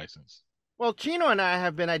driver's license. well, Chino and I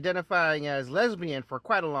have been identifying as lesbian for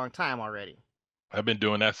quite a long time already. I've been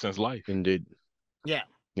doing that since life. Indeed. Yeah.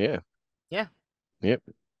 Yeah. Yeah. Yep.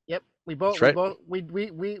 Yep. We both. That's right.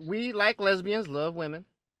 We like lesbians. Love women.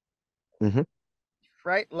 Mm-hmm.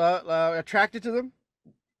 Right. Love. Attracted to them.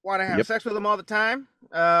 Want to have Yep. sex with them all the time.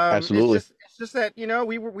 Absolutely. It's just that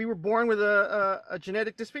we were born with a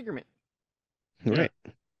genetic disfigurement. Right.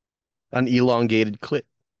 An elongated clit.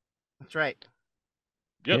 That's right.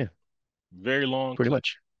 Yep. Yeah. Very long Pretty clip.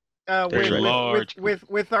 much. With That's Very right. large clip.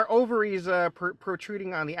 with our ovaries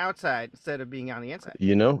protruding on the outside instead of being on the inside.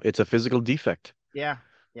 You know, it's a physical defect. Yeah,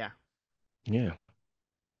 yeah. Yeah.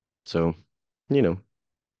 So, you know,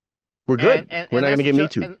 we're And good. and We're and not that's gonna the get Me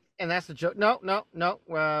joke. Too. And that's the joke. No, no, no.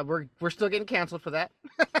 We're still getting canceled for that.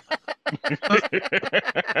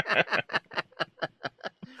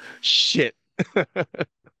 Shit. Why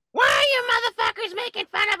are you motherfuckers making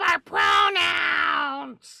fun of our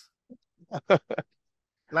pronouns?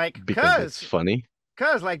 Like, Because it's funny.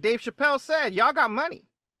 cause like Dave Chappelle said, y'all got money.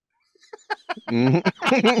 Mhm.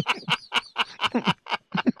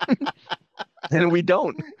 And we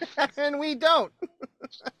don't. And we don't.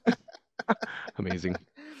 Amazing.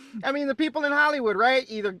 I mean, the people in Hollywood, right?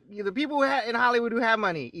 Either people who in Hollywood who have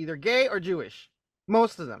money, either gay or Jewish.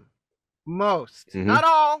 Most of them. Most. Mhm. Not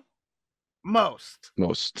all. Most.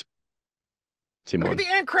 Most. Look Simon. at the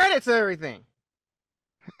end credits and everything.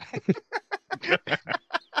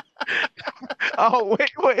 Oh,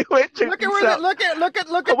 wait. Look at where the, look at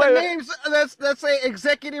Oh, the wait. names. Let's say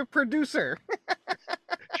executive producer.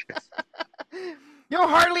 You'll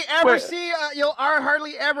hardly ever Wait. see.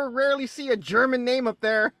 Hardly ever, rarely see a German name up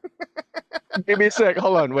there. Give me a sec.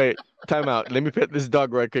 Hold on. Wait. Time out. Let me pet this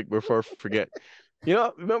dog right quick before I forget. You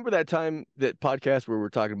know, remember that time, that podcast where we're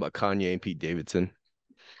talking about Kanye and Pete Davidson?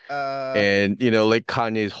 And, you know, like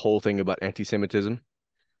Kanye's whole thing about anti-Semitism,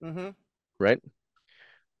 Mhm. right?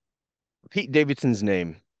 Pete Davidson's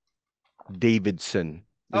name, Davidson. Isn't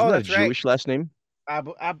Oh, that a that's right. Jewish last name?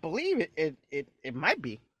 I believe it might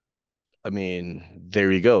be. I mean,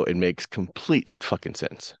 there you go. It makes complete fucking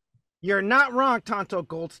sense. You're not wrong, Tonto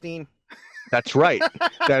Goldstein. That's right.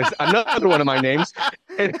 That is another one of my names.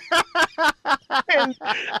 And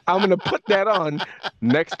I'm going to put that on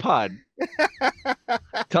next pod.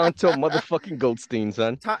 Tonto motherfucking Goldstein,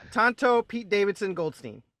 son. Tonto Pete Davidson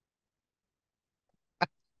Goldstein.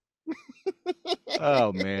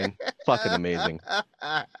 Oh, man. Fucking amazing.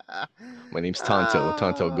 My name's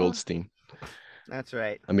Tonto Goldstein. That's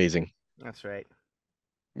right. Amazing. That's right.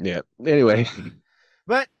 Yeah. Anyway.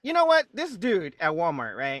 But you know what? This dude at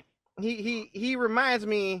Walmart, right? He reminds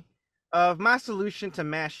me of my solution to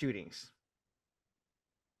mass shootings.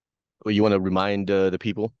 Well, you want to remind the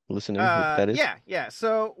people listening what that is? Yeah.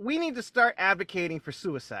 So we need to start advocating for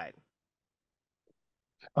suicide.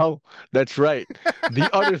 Oh, that's right. The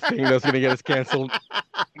other thing that's going to get us canceled.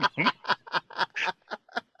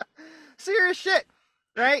 Serious shit,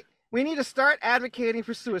 right? We need to start advocating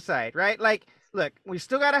for suicide, right? Like, look, we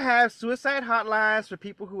still got to have suicide hotlines for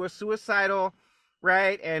people who are suicidal,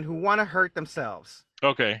 right? And who want to hurt themselves.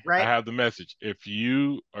 Okay, Right? I have the message. If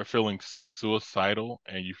you are feeling suicidal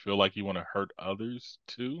and you feel like you want to hurt others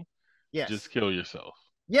too, Yes. just kill yourself.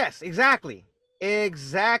 Yes, exactly.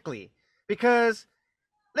 Exactly. Because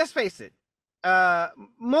let's face it,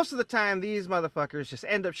 most of the time these motherfuckers just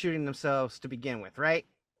end up shooting themselves to begin with, right?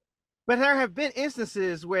 But there have been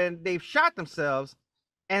instances when they've shot themselves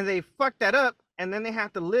and they fucked that up, and then they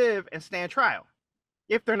have to live and stand trial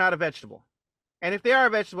if they're not a vegetable. And if they are a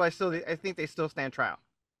vegetable, I think they still stand trial.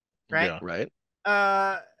 Right? Yeah.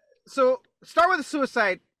 Right. So start with the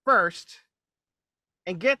suicide first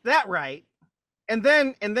and get that right. And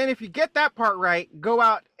then if you get that part right, go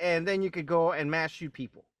out and then you could go and mass shoot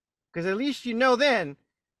people. Because at least you know then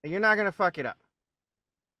that you're not gonna fuck it up.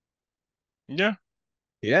 Yeah.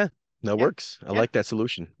 Yeah. That Yeah. works. I Yeah. like that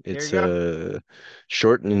solution. There It's you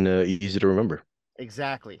short and easy to remember.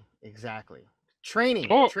 Exactly.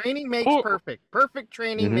 Training. Or- Training makes or- perfect. Perfect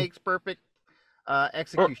training Mhm. makes perfect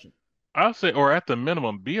execution. I'll say, or at the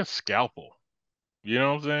minimum, be a scalpel. You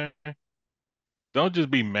know what I'm saying? Don't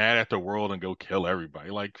just be mad at the world and go kill everybody.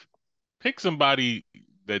 Like, pick somebody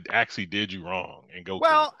that actually did you wrong and go kill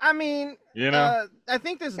Well, them. I mean, You know? I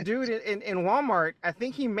think this dude in Walmart, I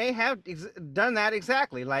think he may have done that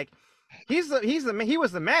exactly. Like, he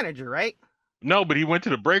was the manager, right? No, but he went to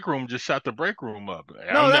the break room, just shot the break room up.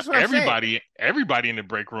 No, that's what I'm saying. Everybody in the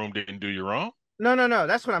break room didn't do you wrong. No,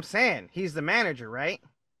 that's what I'm saying. He's the manager, right?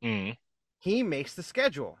 Mm-hmm. He makes the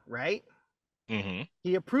schedule, right? Mm-hmm.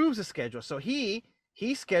 He approves the schedule, so he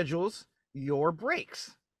schedules your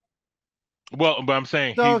breaks. Well, but I'm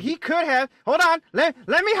saying So he could have. Hold on, let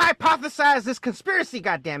me hypothesize this conspiracy.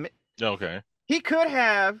 Goddammit. okay. He could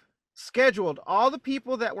have scheduled all the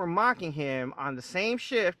people that were mocking him on the same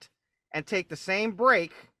shift and take the same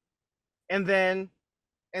break, and then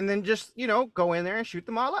just go in there and shoot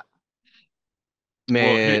them all up.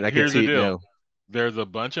 Man, I can here's the see it deal. now. There's a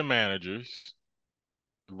bunch of managers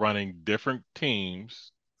running different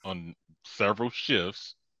teams on several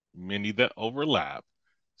shifts, many that overlap.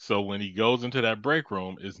 So when he goes into that break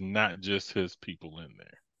room, it's not just his people in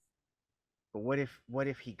there. But what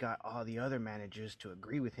if he got all the other managers to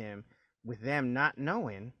agree with him, with them not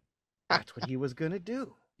knowing that's what he was gonna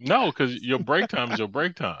do? No, because your break time is your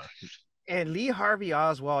break time. And Lee Harvey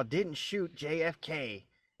Oswald didn't shoot JFK.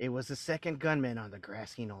 It was the second gunman on the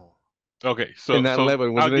grassy knoll. Okay, so And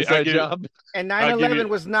 9/11 was an inside give, job. And I'll give 9/11 you-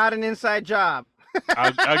 was not an inside job.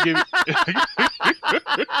 I'll give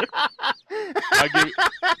I'll give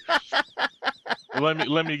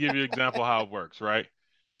let me give you an example how it works, right?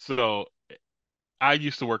 So I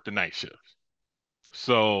used to work the night shift.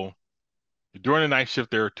 So during the night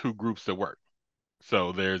shift, there are two groups that work.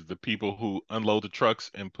 So there's the people who unload the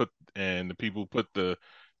trucks and the people who put the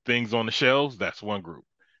things on the shelves. That's one group.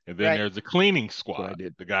 And then Right. there's the cleaning what I squad,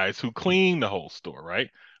 did. the guys who clean the whole store, right?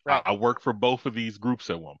 Right. I worked for both of these groups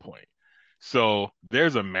at one point. So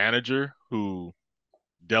there's a manager who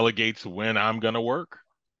delegates when I'm gonna work,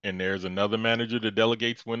 and there's another manager that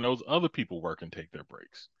delegates when those other people work and take their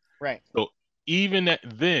breaks. Right. So even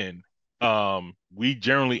then, we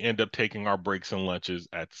generally end up taking our breaks and lunches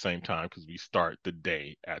at the same time because we start the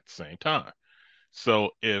day at the same time.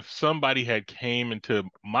 So if somebody had came into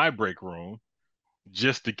my break room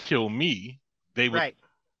just to kill me, they would Right.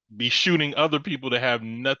 be shooting other people that have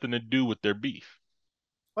nothing to do with their beef.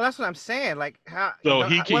 Well, that's what I'm saying. Like, how? So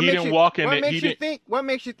he didn't walk in. What makes He you didn't think? What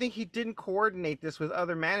makes you think he didn't coordinate this with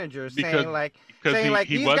other managers, because saying like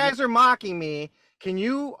he these wasn't. guys are mocking me. Can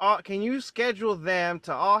you schedule them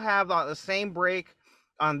to all have the same break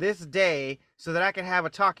on this day so that I can have a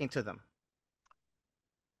talking to them?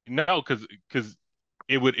 No, because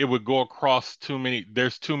it would go across too many.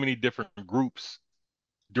 There's too many different groups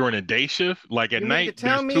during a day shift. Like at You mean to night,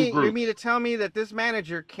 tell there's me? two You groups. mean to tell me that this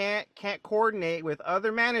manager can't coordinate with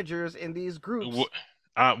other managers in these groups What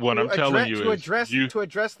I'm telling you is to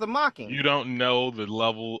address the mocking? you don't know the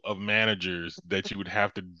level of managers that you would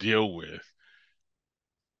have to deal with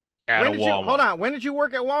at When a did you hold Walmart. on? When did you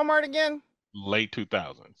work at Walmart again? Late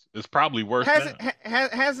 2000s. It's probably worse Hasn't now.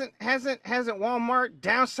 hasn't Walmart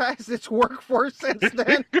downsized its workforce since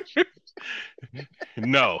then?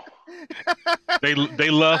 No, they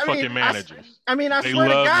love I mean, fucking managers. I They swear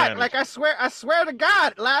to love God, managers. like I swear to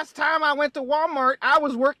God, last time I went to Walmart, I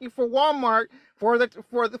was working for Walmart for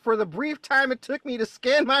the brief time it took me to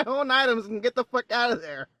scan my own items and get the fuck out of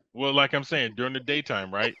there. Well, like I'm saying, during the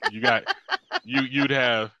daytime, right? You'd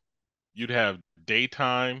have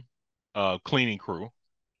daytime cleaning crew.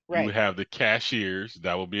 You would have the cashiers,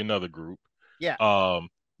 that would be another group. Yeah.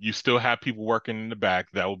 You still have people working in the back,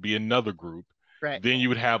 that would be another group. Right. Then you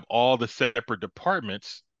would have all the separate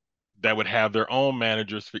departments that would have their own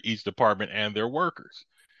managers for each department and their workers.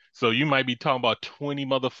 So you might be talking about 20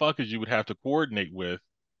 motherfuckers you would have to coordinate with.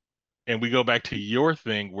 And we go back to your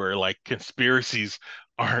thing where like conspiracies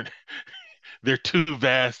aren't they're too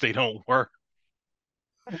vast, they don't work.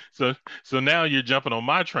 So now you're jumping on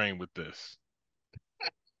my train with this.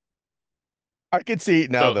 I can see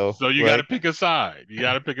it now, though. So you got to pick a side. You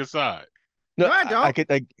got to pick a side. No, No, I don't. I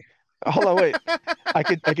could hold on, wait. I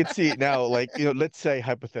could see it now. Like, let's say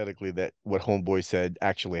hypothetically that what Homeboy said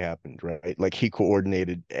actually happened, right? Like he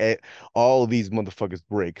coordinated all of these motherfuckers'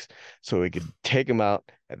 breaks so he could take them out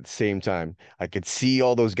at the same time. I could see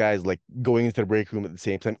all those guys like going into the break room at the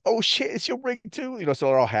same time. Oh shit, it's your break too. So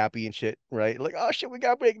they're all happy and shit, right? Like, oh shit, we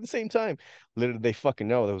got a break at the same time. Literally, they fucking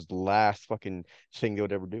know that was the last fucking thing they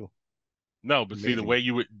would ever do. No, but see the way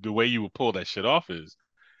you would pull that shit off is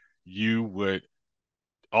you would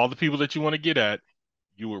all the people that you want to get at,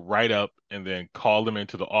 you would write up and then call them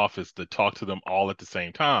into the office to talk to them all at the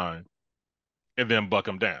same time and then buck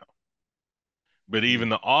them down. But even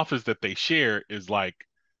the office that they share is like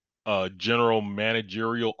a general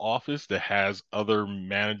managerial office that has other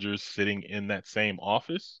managers sitting in that same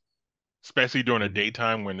office, especially during the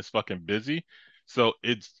daytime when it's fucking busy. So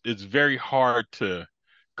it's very hard to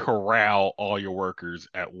corral all your workers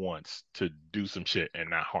at once to do some shit and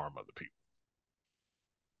not harm other people.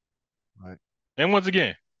 Right. And once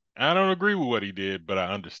again, I don't agree with what he did, but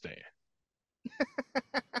I understand.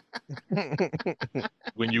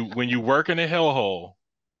 When you work in a hellhole,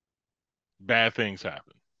 bad things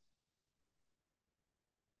happen.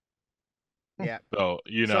 Yeah. So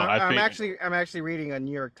So I think I'm actually reading a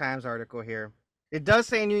New York Times article here. It does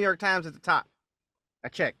say New York Times at the top. I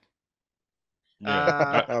checked.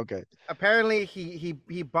 yeah, Okay. Apparently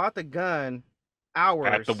he bought the gun hours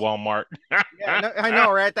at the Walmart. Yeah, no, I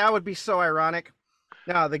know, right? That would be so ironic.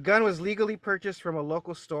 Now, the gun was legally purchased from a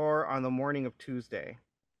local store on the morning of Tuesday,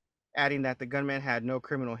 adding that the gunman had no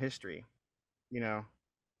criminal history. It's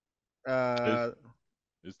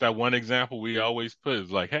that one example we always put.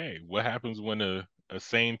 It's like, hey, what happens when a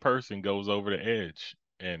sane person goes over the edge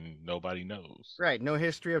and nobody knows. Right. No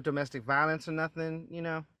history of domestic violence or nothing,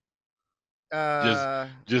 Just Uh,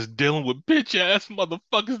 just dealing with bitch ass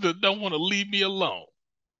motherfuckers that don't want to leave me alone.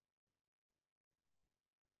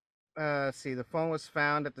 let's see. The phone was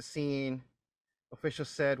found at the scene, officials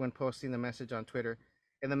said when posting the message on Twitter.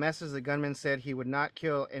 In the message, the gunman said he would not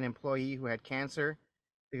kill an employee who had cancer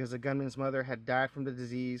because the gunman's mother had died from the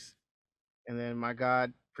disease. And then, my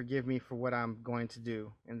God, forgive me for what I'm going to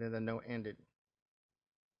do. And then the note ended.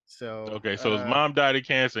 So, Okay, so his mom died of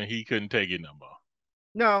cancer and he couldn't take it no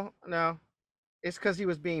more. no. It's because he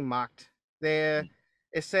was being mocked. It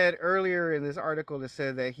said earlier in this article that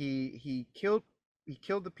said that he killed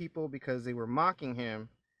the people because they were mocking him,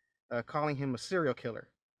 calling him a serial killer.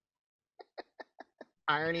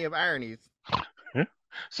 Irony of ironies.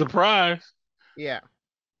 Surprise. Yeah.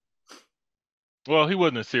 Well, he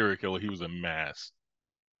wasn't a serial killer. He was a mass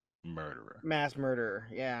murderer. Mass murderer.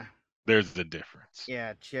 Yeah. There's the difference.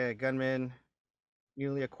 Yeah. Gunman,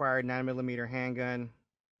 newly acquired 9mm handgun.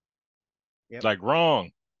 Yep. Like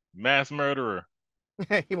wrong. Mass murderer.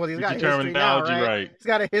 Well, he's got a Get your history now, terminology right? right. He's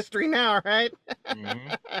got a history now, right?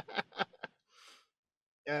 Mhm.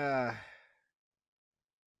 Yeah.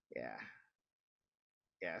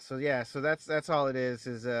 So that's all it is.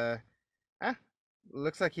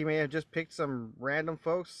 Looks like he may have just picked some random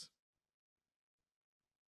folks.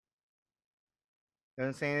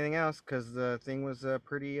 Doesn't say anything else because the thing was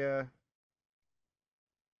pretty.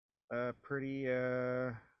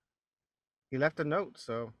 He left a note,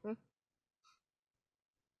 so.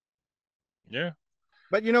 Yeah.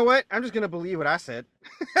 But you know what? I'm just gonna believe what I said.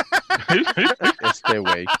 It's their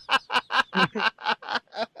way.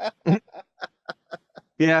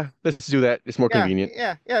 Yeah, let's do that. It's more convenient.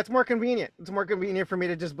 Yeah, it's more convenient. It's more convenient for me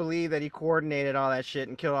to just believe that he coordinated all that shit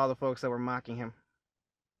and killed all the folks that were mocking him.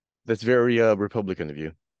 That's very Republican of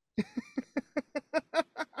you.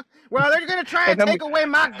 Well, they're gonna try and take away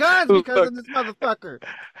my guns because of this motherfucker.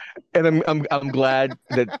 And I'm glad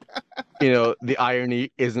that the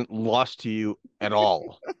irony isn't lost to you at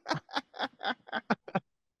all.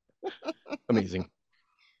 Amazing.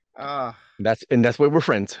 That's why we're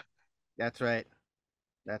friends. That's right.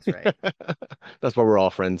 That's right. That's why we're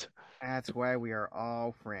all friends. That's why we are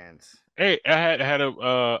all friends. Hey, I had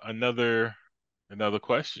another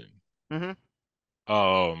question. Mm-hmm.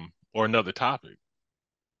 Or another topic.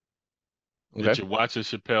 Okay. Did you watch the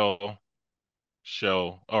Chappelle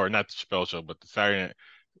show, or not the Chappelle show, but the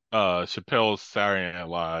Chappelle's Saturday Night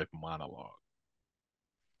Live monologue?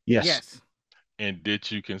 Yes. And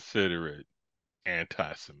did you consider it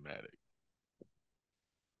anti-Semitic?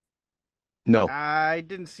 No. I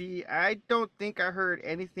don't think I heard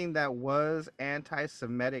anything that was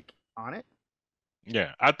anti-Semitic on it.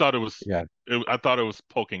 Yeah, I thought it was. Yeah. I thought it was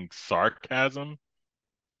poking sarcasm.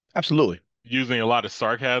 Absolutely. Using a lot of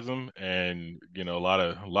sarcasm, and a lot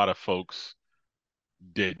of folks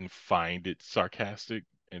didn't find it sarcastic,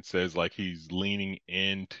 and says like he's leaning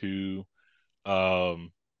into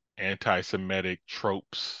anti-Semitic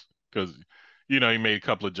tropes because he made a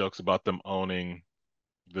couple of jokes about them owning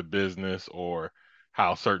the business, or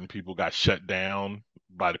how certain people got shut down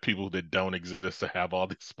by the people that don't exist to have all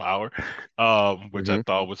this power, which I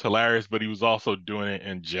thought was hilarious. But he was also doing it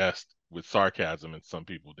in jest with sarcasm, and some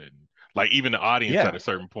people didn't. Like even the audience at a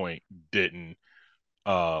certain point didn't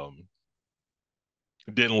laugh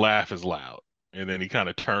as loud. And then he kind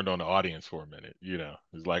of turned on the audience for a minute,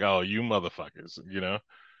 He's like, "Oh, you motherfuckers," So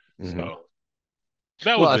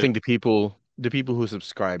that was I think the people who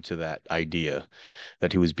subscribe to that idea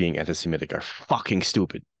that he was being anti-Semitic are fucking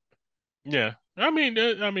stupid. Yeah. I mean,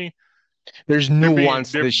 there's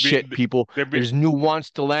nuance to this shit, people. There's nuance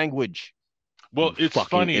to language. Well, it's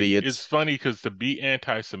funny. Idiots. It's funny because to be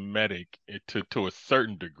anti-Semitic, to a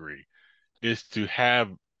certain degree, is to have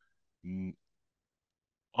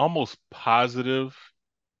almost positive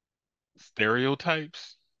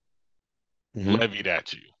stereotypes levied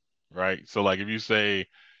at you, right? So, like, if you say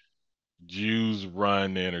Jews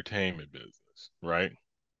run the entertainment business, right?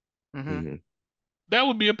 That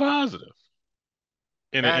would be a positive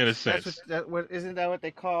in a sense. Isn't that what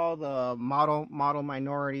they call the model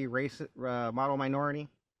minority race? Model minority.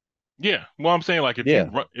 Yeah. Well, I'm saying like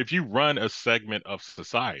if you run a segment of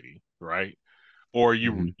society, right? Or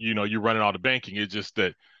you you're running all the banking. It's just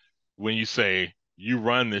that when you say you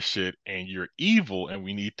run this shit and you're evil and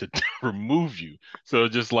we need to remove you. So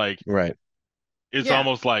just like it's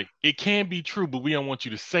almost like it can be true, but we don't want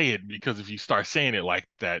you to say it because if you start saying it like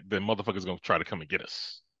that, then motherfuckers gonna try to come and get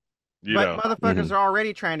us. Motherfuckers are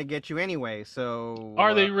already trying to get you anyway. So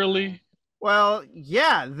are they really? Well,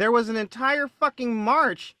 yeah. There was an entire fucking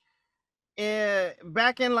march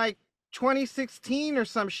back in like 2016 or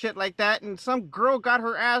some shit like that, and some girl got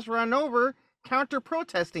her ass run over counter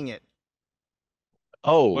protesting it.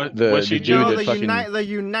 Oh, What the she dude do? No, that the fucking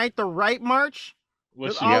Unite the Right march. What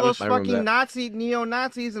With she all Yep, those I remember fucking that. Nazi,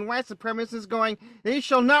 neo-Nazis, and white supremacists going, they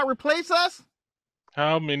shall not replace us.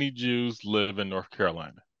 How many Jews live in North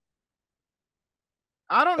Carolina?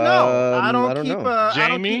 I don't know. I I don't don't keep. know. I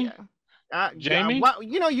don't keep. Jamie? Jamie? What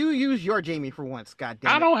you use your Jamie for once, I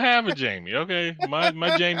goddammit. don't have a Jamie, okay? My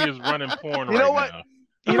Jamie is running porn You know right what? now.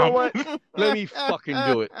 You know what? Let me fucking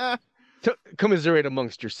do it. Commiserate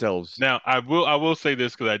amongst yourselves. Now I will say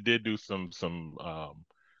this because I did do some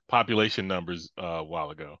population numbers a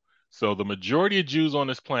while ago. So the majority of Jews on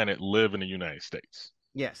this planet live in the United States.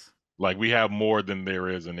 Yes. Like we have more than there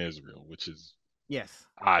is in Israel, which is Yes.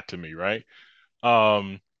 odd to me, right?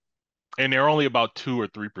 And they're only about 2 or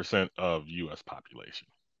 3% of U.S. population,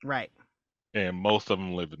 Right. and most of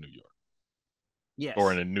them live in New York Yes.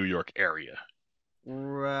 or in the New York area.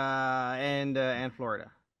 And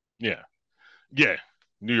Florida. Yeah,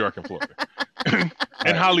 New York and Florida, and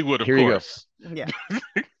right. Hollywood, of Here you go. course. Yeah.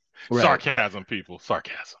 Right. Sarcasm, people,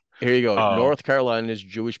 sarcasm. Here you go. North Carolina's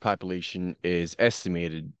Jewish population is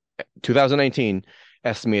estimated, 2019,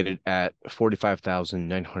 estimated at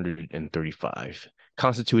 45,935,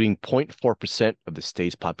 constituting 0.4% of the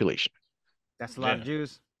state's population. That's a lot of Yeah.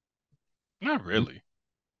 Jews. Not really.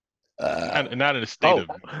 Not in a state of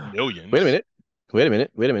millions. Wait a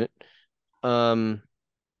minute.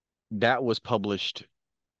 That was published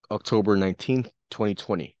October 19th,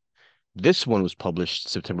 2020. This one was published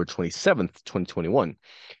September 27th, 2021.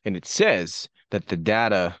 And it says that the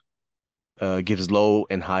data gives low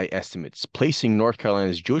and high estimates, placing North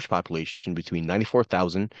Carolina's Jewish population between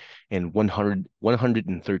 94,000 and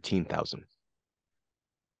 113,000.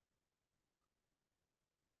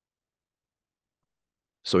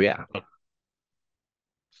 So yeah.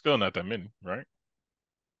 Still not that many, right?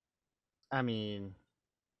 I mean,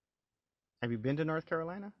 have you been to North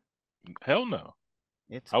Carolina? Hell no.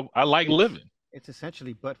 It's I like living. It's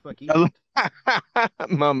essentially buttfuck Egypt.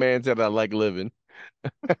 My man said I like living.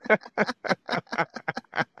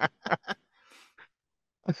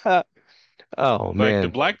 Oh Like man. the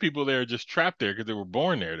black people there are just trapped there because they were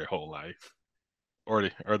born there their whole life, or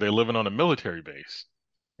they living on a military base.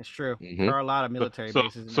 It's true. Mhm. There are a lot of military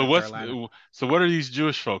bases in North Carolina. So what are these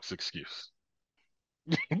Jewish folks' excuse?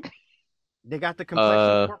 They got the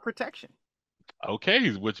complexion for protection. Okay,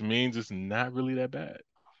 which means it's not really that bad.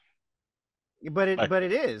 But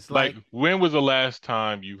it is. Like when was the last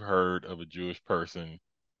time you heard of a Jewish person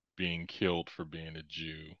being killed for being a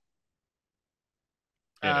Jew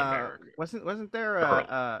in America? Wasn't there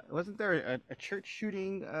a church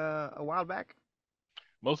shooting a while back?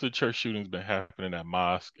 Most of the church shootings been happening at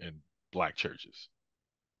mosques and black churches.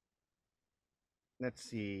 Let's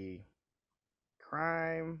see.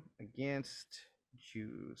 Crime against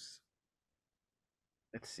Jews.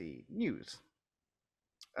 Let's see. News.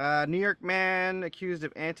 New York man accused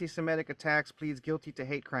of anti-Semitic attacks pleads guilty to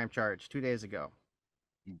hate crime charge 2 days ago.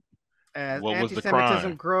 As What was the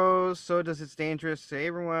anti-Semitism crime? grows, so does its dangerous to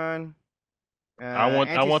everyone. I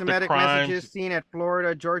want the anti-Semitic crimes. messages seen at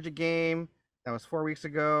Florida Georgia game. That was 4 weeks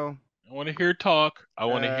ago. I want to hear talk. I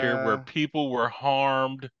want to hear where people were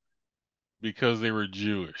harmed because they were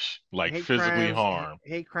Jewish, like physically harmed.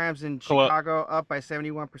 Hate crimes in Chicago up by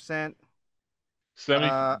 71%.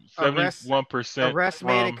 71% Arrests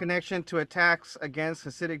made in connection to attacks against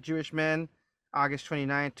Hasidic Jewish men, August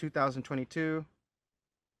 29, 2022.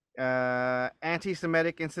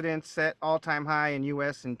 Anti-Semitic incidents set all-time high in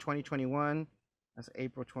U.S. in 2021. That's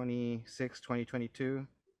April 26, 2022.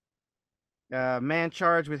 Man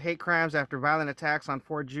charged with hate crimes after violent attacks on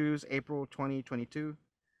 4 Jews, April 2022.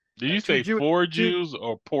 Did you say 4 Jews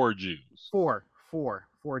or poor Jews? 4 Jews.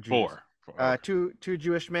 4. Okay. Two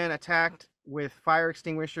Jewish men attacked with fire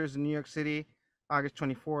extinguishers in New York City, August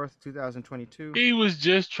 24th, 2022. He was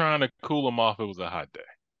just trying to cool them off. It was a hot day.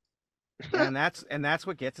 And that's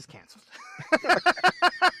what gets us canceled.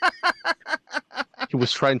 He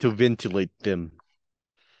was trying to ventilate them.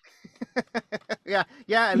 Yeah.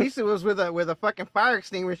 At least it was with a fucking fire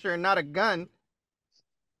extinguisher and not a gun.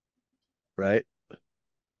 Right?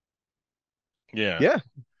 Yeah. Yeah.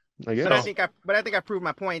 I guess. But I think I proved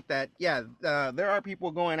my point that there are people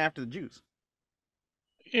going after the Jews.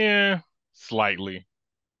 Yeah, slightly.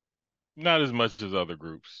 Not as much as other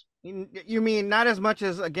groups. You mean not as much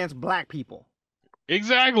as against black people?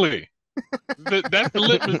 Exactly. That's the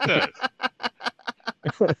litmus test.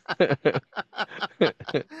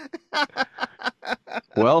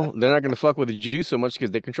 Well, they're not going to fuck with the Jews so much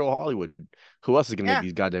because they control Hollywood. Who else is going to make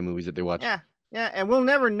these goddamn movies that they watch? Yeah. Yeah, and we'll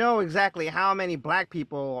never know exactly how many black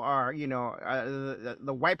people are,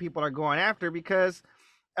 the white people are going after because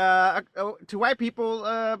to white people,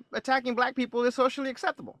 attacking black people is socially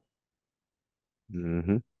acceptable.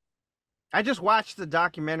 Mm-hmm. I just watched the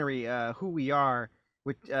documentary "Who We Are,"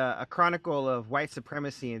 with a chronicle of white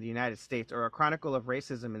supremacy in the United States, or a chronicle of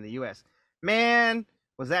racism in the U.S. Man,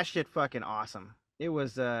 was that shit fucking awesome! It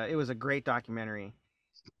was a great documentary.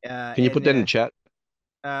 Can you put that in chat?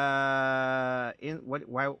 In what?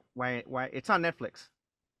 Why? It's on Netflix.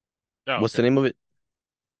 Oh, What's the okay. name of it?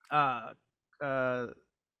 Uh,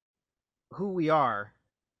 Who We Are,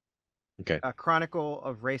 Okay. a chronicle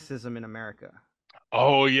of racism in America.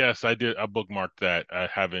 Oh yes, I did. I bookmarked that. I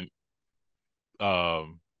haven't.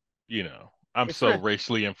 Um, I'm It's so re-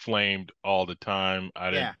 racially inflamed all the time. I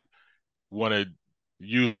yeah, didn't want to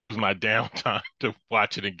use my downtime to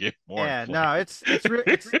watch it and get more yeah. inflamed. No, it's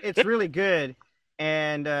really good,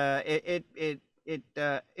 and it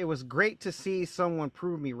was great to see someone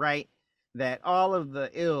prove me right that all of the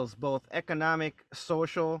ills, both economic,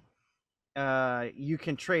 social, you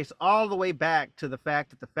can trace all the way back to the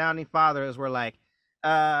fact that the founding fathers were like,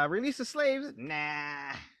 release the slaves?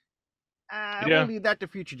 Nah. We'll Yeah, leave that to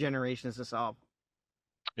future generations to solve.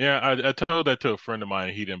 yeah. I told that to a friend of mine,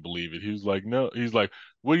 and he didn't believe it. He was like, "No." He's like,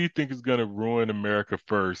 "What do you think is going to ruin America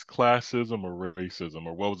first, classism or racism,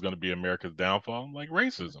 or what was going to be America's downfall?" I'm like,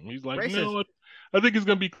 "Racism." He's like, Racist. "No, I think it's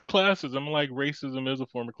going to be classism." I'm like, "Racism is a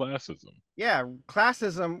form of classism." Yeah,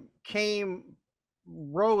 classism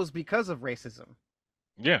rose because of racism.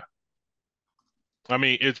 Yeah. I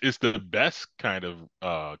mean, it's the best kind of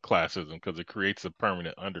classism because it creates a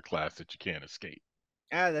permanent underclass that you can't escape.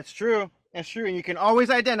 Yeah, that's true. That's true, and you can always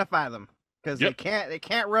identify them because Yep, they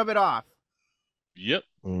can't rub it off. yep.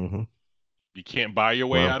 Mm-hmm. You can't buy your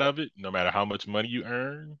way Wow. out of it, no matter how much money you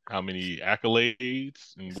earn, how many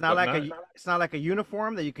accolades and whatnot. It's not like a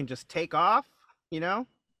uniform that you can just take off. You know.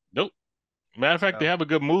 Nope. Matter of fact, they So, have a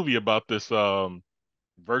good movie about this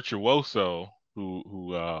virtuoso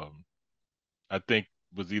who I think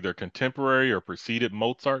was either contemporary or preceded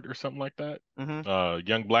Mozart or something like that. mm-hmm.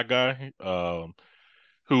 Young black guy.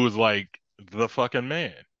 Who was like the fucking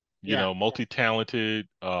man, Yeah. multi-talented,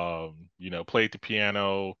 played the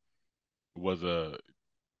piano, was a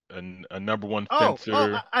number one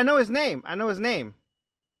fencer. I know his name. I know his name.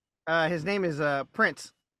 His name is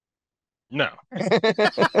Prince. No,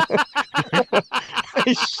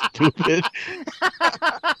 Stupid.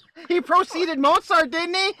 He preceded Mozart,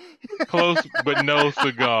 didn't he? close but no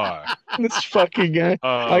cigar. This fucking guy. Like,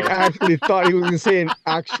 I Uh, actually thought he was gonna say an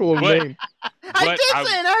actual but name. I but did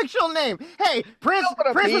say an actual name. Hey, Prince. know what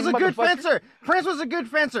I Prince mean, was a good motherfucker. fencer. Prince was a good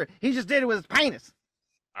fencer. He just did it with his penis.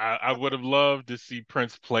 I would have loved to see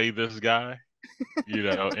Prince play this guy,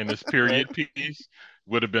 in this period piece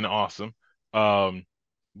would have been awesome. Um,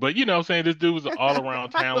 but what I'm saying, this dude was an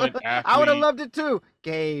all-around talent I would have athlete. loved it too.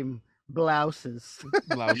 Game blouses.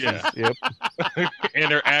 Blouses. Yeah. Yep. And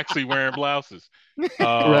they're actually wearing blouses.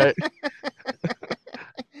 Uh, Right.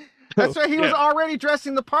 That's why he was Yeah. already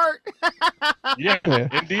dressing the part. Yeah, Yeah.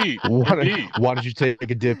 indeed, Why, indeed. why did you take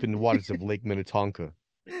a dip in the waters of Lake Minnetonka,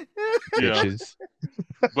 Yeah, bitches?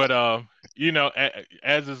 but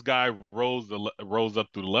as this guy rose up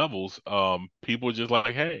through the levels, people were just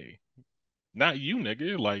like, "Hey, not you,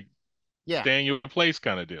 nigga! Like, Yeah, stay in your place,"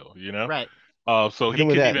 kind of deal, right. So Hit he him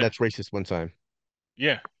with couldn't that. even, That's racist one time.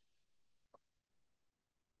 yeah.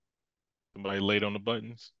 Somebody laid on the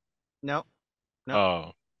buttons. No,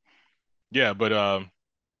 no. Yeah, but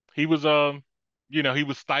he was he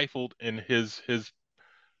was stifled in his.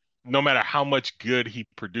 No matter how much good he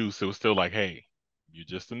produced, it was still like, "Hey, you're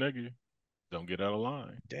just a nigga. Don't get out of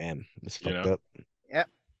line," Damn, that's you fucked know. up. Yep.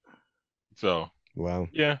 So Wow.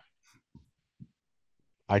 yeah.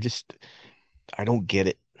 I don't get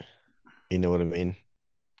it. You know what I mean?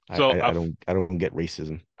 I, So I, I don't get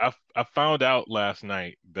racism. I found out last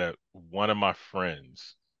night that one of my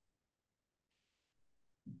friends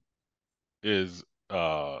is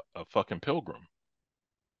a fucking pilgrim.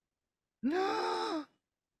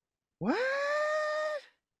 What?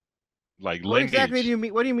 Like What exactly do lineage. you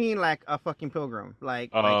mean? What do you mean, like a fucking pilgrim?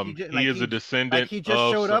 He is a like descendant he just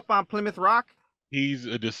of showed up on Plymouth Rock? he's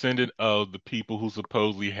a descendant of the people who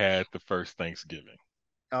supposedly had the first Thanksgiving.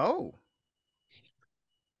 Oh,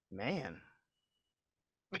 man.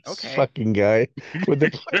 This Okay. fucking guy with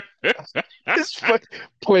this fuck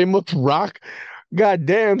Plymouth Rock. God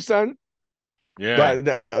damn, son.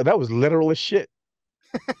 Yeah. That was literal as shit.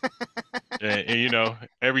 And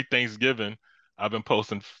every Thanksgiving I've been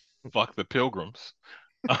posting fuck the pilgrims.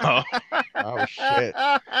 Uh, Oh shit!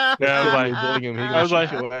 yeah, I was People like, are bullying him. He I gonna was shoot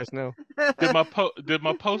like, your ass now. did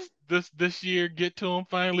my post this year get to him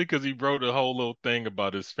finally? Because he wrote a whole little thing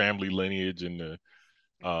about his family lineage and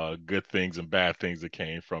the good things and bad things that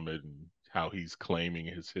came from it, and how he's claiming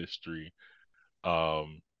his history,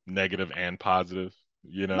 negative and positive.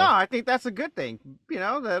 You No, know, I think that's a good thing. You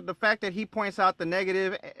know, the fact that he points out the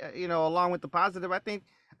negative, along with the positive, I think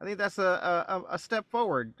that's a step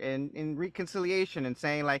forward in reconciliation and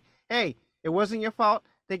saying like, hey, it wasn't your fault.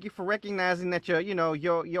 Thank you for recognizing that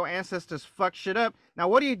your ancestors fucked shit up. Now,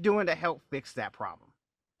 what are you doing to help fix that problem?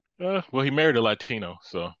 well, he married a Latino,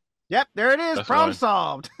 so Yep, there it is. that's Problem why.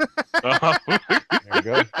 solved. There you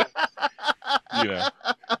go. You know,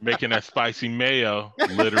 making that spicy mayo,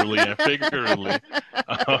 literally and figuratively.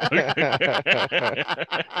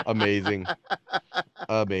 Amazing,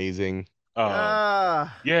 amazing. uh,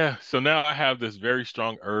 Yeah, so now I have this very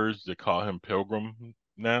strong urge to call him Pilgrim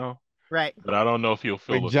now, right. but I don't know if he'll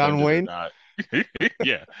Like feel John offended or Wayne, not.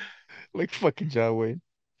 Yeah, like fucking John Wayne.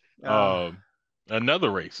 Uh, um, another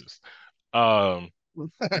racist. Um,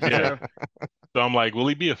 yeah, true. so I'm like, will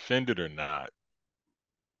he be offended or not?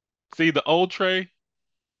 See, the old Trey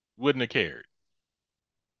wouldn't have cared.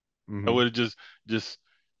 I Mhm. would have just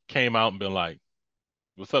came out and been like,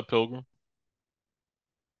 "What's up, Pilgrim?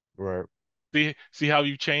 Right. See how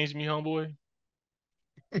you changed me, homeboy."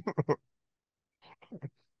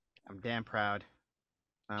 I'm damn proud.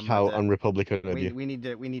 I'm about How to. unrepublican of you. We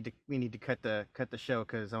need to cut the show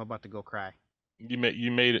because I'm about to go cry. You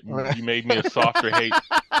made me a softer hate.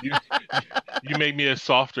 You you made me a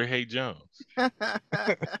softer hate Jones.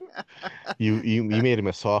 You made him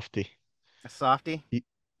a softie. A softie. He,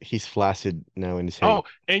 he's flaccid now in his Oh, hate.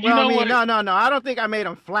 and you Well, I know mean, what? no. I don't think I made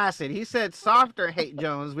him flaccid. He said softer hate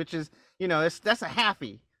Jones, which is, that's a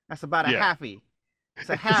halfy. That's about a Yeah, halfy. It's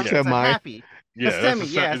a half. yeah, It's a Semi, halfy. A yeah. semi.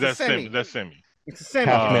 Yeah, it's a That's semi. semi. That's semi. It's a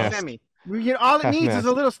semi. half It's a Uh, mast, semi. All it half needs is a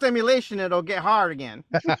mast. little stimulation. It'll get hard again.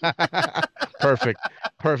 Perfect,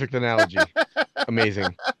 perfect analogy.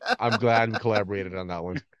 Amazing. I'm glad we collaborated on that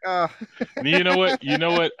one. Uh, you know what? You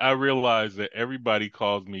know what? I realize that everybody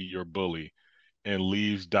calls me your bully and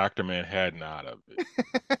leaves Dr. Manhattan out of it.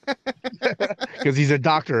 Because he's a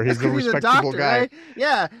doctor. That's He's a because he's a respectable doctor, guy. right?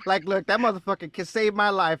 Yeah. Like, look, that motherfucker can save my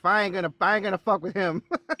life. I ain't gonna fuck with him.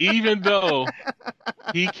 Even though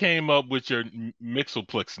he came up with your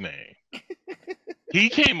Mixoplex name. He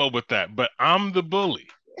came up with that, but I'm the bully.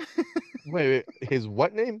 Wait, his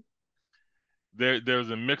what name? There's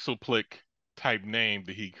a Mixoplex type name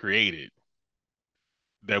that he created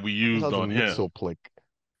that we What the used hell's a on him mixoplick?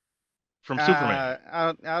 from Superman.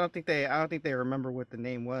 I don't think they remember what the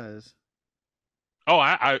name was. Oh,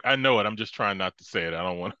 I know it. I'm just trying not to say it. I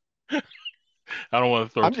don't want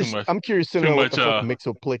to throw I'm curious to too know what much the fuck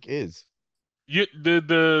mixoplick is.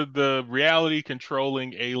 the reality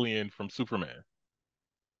controlling alien from Superman.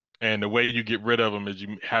 And the way you get rid of him is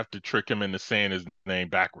you have to trick him into saying his name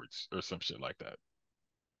backwards or some shit like that.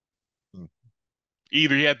 Hmm.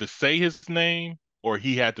 Either he had to say his name or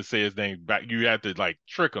he had to say his name back. You had to like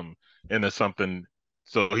trick him into something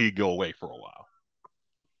so he'd go away for a while.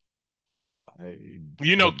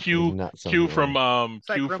 You know That does Q not sound Q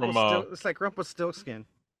familiar. It's like Rumpelstiltskin.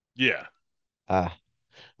 yeah. Ah,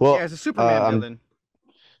 Yeah, well, it's a Superman I'm villain.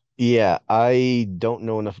 yeah, I don't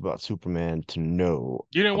know enough about Superman to know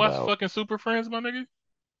You didn't watch about. fucking Super Friends, my nigga?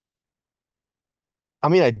 I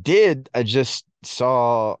mean, I did. I just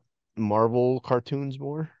saw Marvel cartoons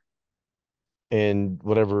more and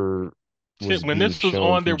whatever Shit, was when being this was shown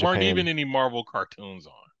on, there from weren't Japan. even any Marvel cartoons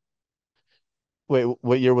on. Wait,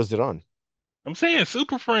 what year was it on? I'm saying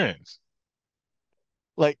Super Friends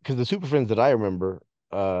Like, because the Super Friends that I remember,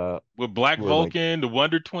 with Black were like, Vulcan, the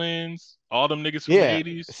Wonder Twins, all them niggas from the yeah,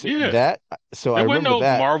 80s. Yeah. that. So I There weren't remember no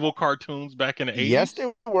that. Marvel cartoons back in the Yes, 80s.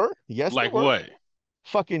 there were. Yes, there Like were. what?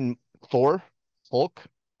 Fucking Thor, Hulk,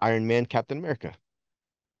 Iron Man, Captain America.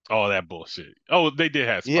 Oh, that bullshit. Oh, they did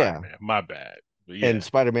have Yeah, Spider-Man. My bad. But and yeah.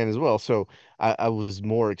 Spider-Man as well. So I was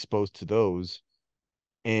more exposed to those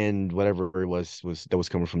and whatever it was that was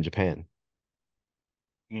coming from Japan.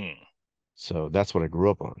 Mm, So that's what I grew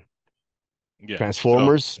up on. yeah. So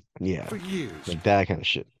Transformers, yeah, For years. like that kind of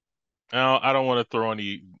shit. now I don't want to throw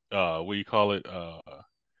any what do you call it?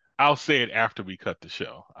 I'll say it after we cut the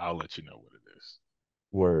show. I'll let you know what it is.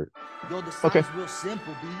 Word. Yo, the Okay. sign's real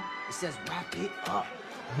simple, B. It says wrap it up.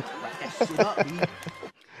 Wrap that shit up, B.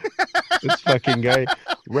 This fucking guy,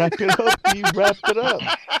 wrap it up, you wrapped it up.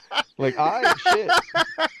 Like, all right, shit.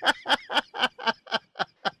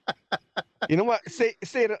 You know what? Say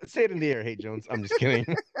it in the air. Hey, Jones. I'm just kidding.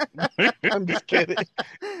 I'm just kidding.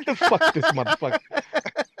 Fuck this motherfucker.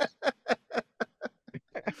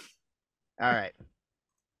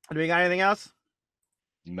 you got anything else?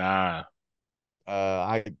 Nah.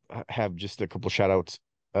 I have just a couple shout outs.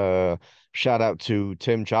 Shout out to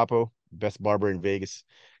Tim Chapo, best barber in Vegas.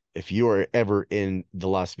 If you are ever in the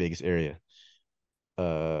Las Vegas area,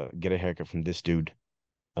 get a haircut from this dude.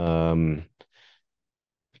 I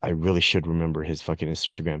really should remember his fucking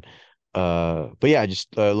Instagram. But yeah,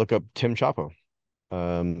 just look up Tim Chapo.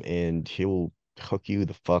 And he'll hook you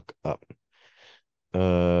the fuck up.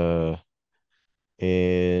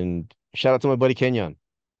 And shout out to my buddy Kenyon.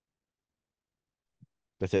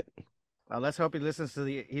 That's it. Well, let's hope he listens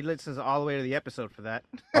all the way to the episode for that.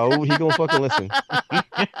 Oh, he gonna fucking listen.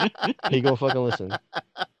 He gonna fucking listen.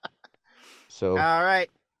 So All right.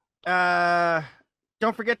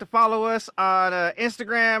 Don't forget to follow us on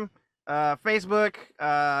Instagram, Facebook,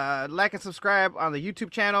 like and subscribe on the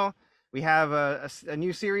YouTube channel. We have a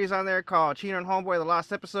new series on there called Chino and Homeboy: The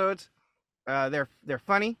Lost Episodes. They're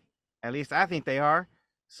funny, at least I think they are.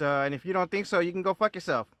 So, and if you don't think so, you can go fuck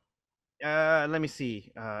yourself. Let me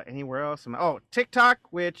see. Anywhere else? TikTok,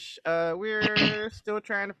 which we're still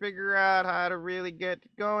trying to figure out how to really get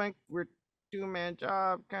going. We're 2-man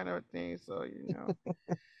job kind of thing, so you know.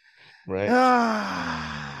 right.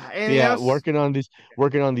 Anything Yeah, else? working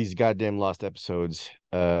on these goddamn lost episodes.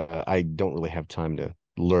 I don't really have time to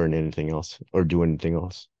learn anything else or do anything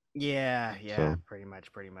else. Yeah, So- pretty much.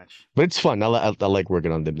 But it's fun. I like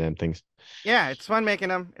working on them damn things. Yeah, it's fun making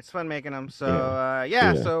them. So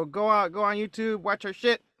Yeah. so go on YouTube, watch our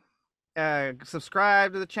shit,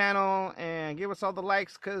 subscribe to the channel, and give us all the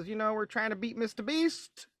likes, cause you know we're trying to beat Mr.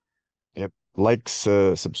 Beast. Likes,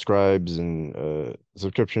 subscribes, and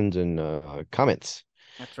subscriptions and comments.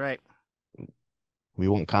 That's right. We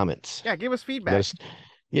want comments. Yeah, give us feedback.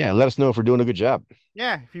 Let us know if we're doing a good job.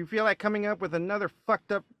 Yeah, if you feel like coming up with another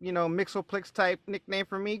fucked up, Mixoplex type nickname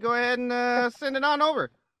for me, go ahead and send it on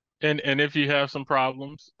over. And if you have some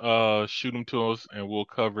problems, shoot them to us and we'll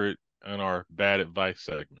cover it in our bad advice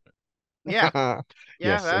segment. Yeah.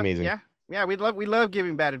 Yes, amazing. Yeah, we love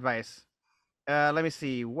giving bad advice. Let me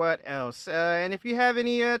see what else. And if you have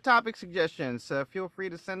any topic suggestions, feel free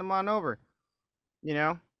to send them on over.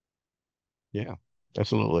 Yeah,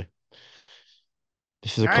 absolutely.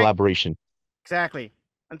 This is a All right. collaboration. Exactly.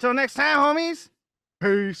 Until next time, homies.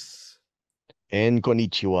 Peace. And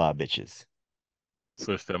konnichiwa, bitches.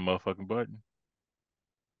 Push that motherfucking button.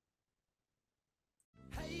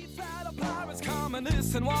 Hey, fellow pirates, come and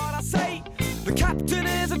listen what I say. The captain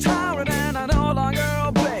is a tyrant and I no longer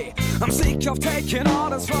obey. I'm sick of taking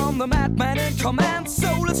orders from the madman in command.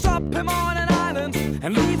 So let's drop him on an island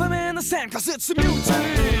and leave him in the sand. Cause it's a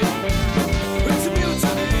mutiny. It's a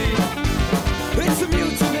mutiny. It's a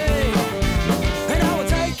mutiny. And now we're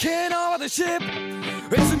taking over the ship.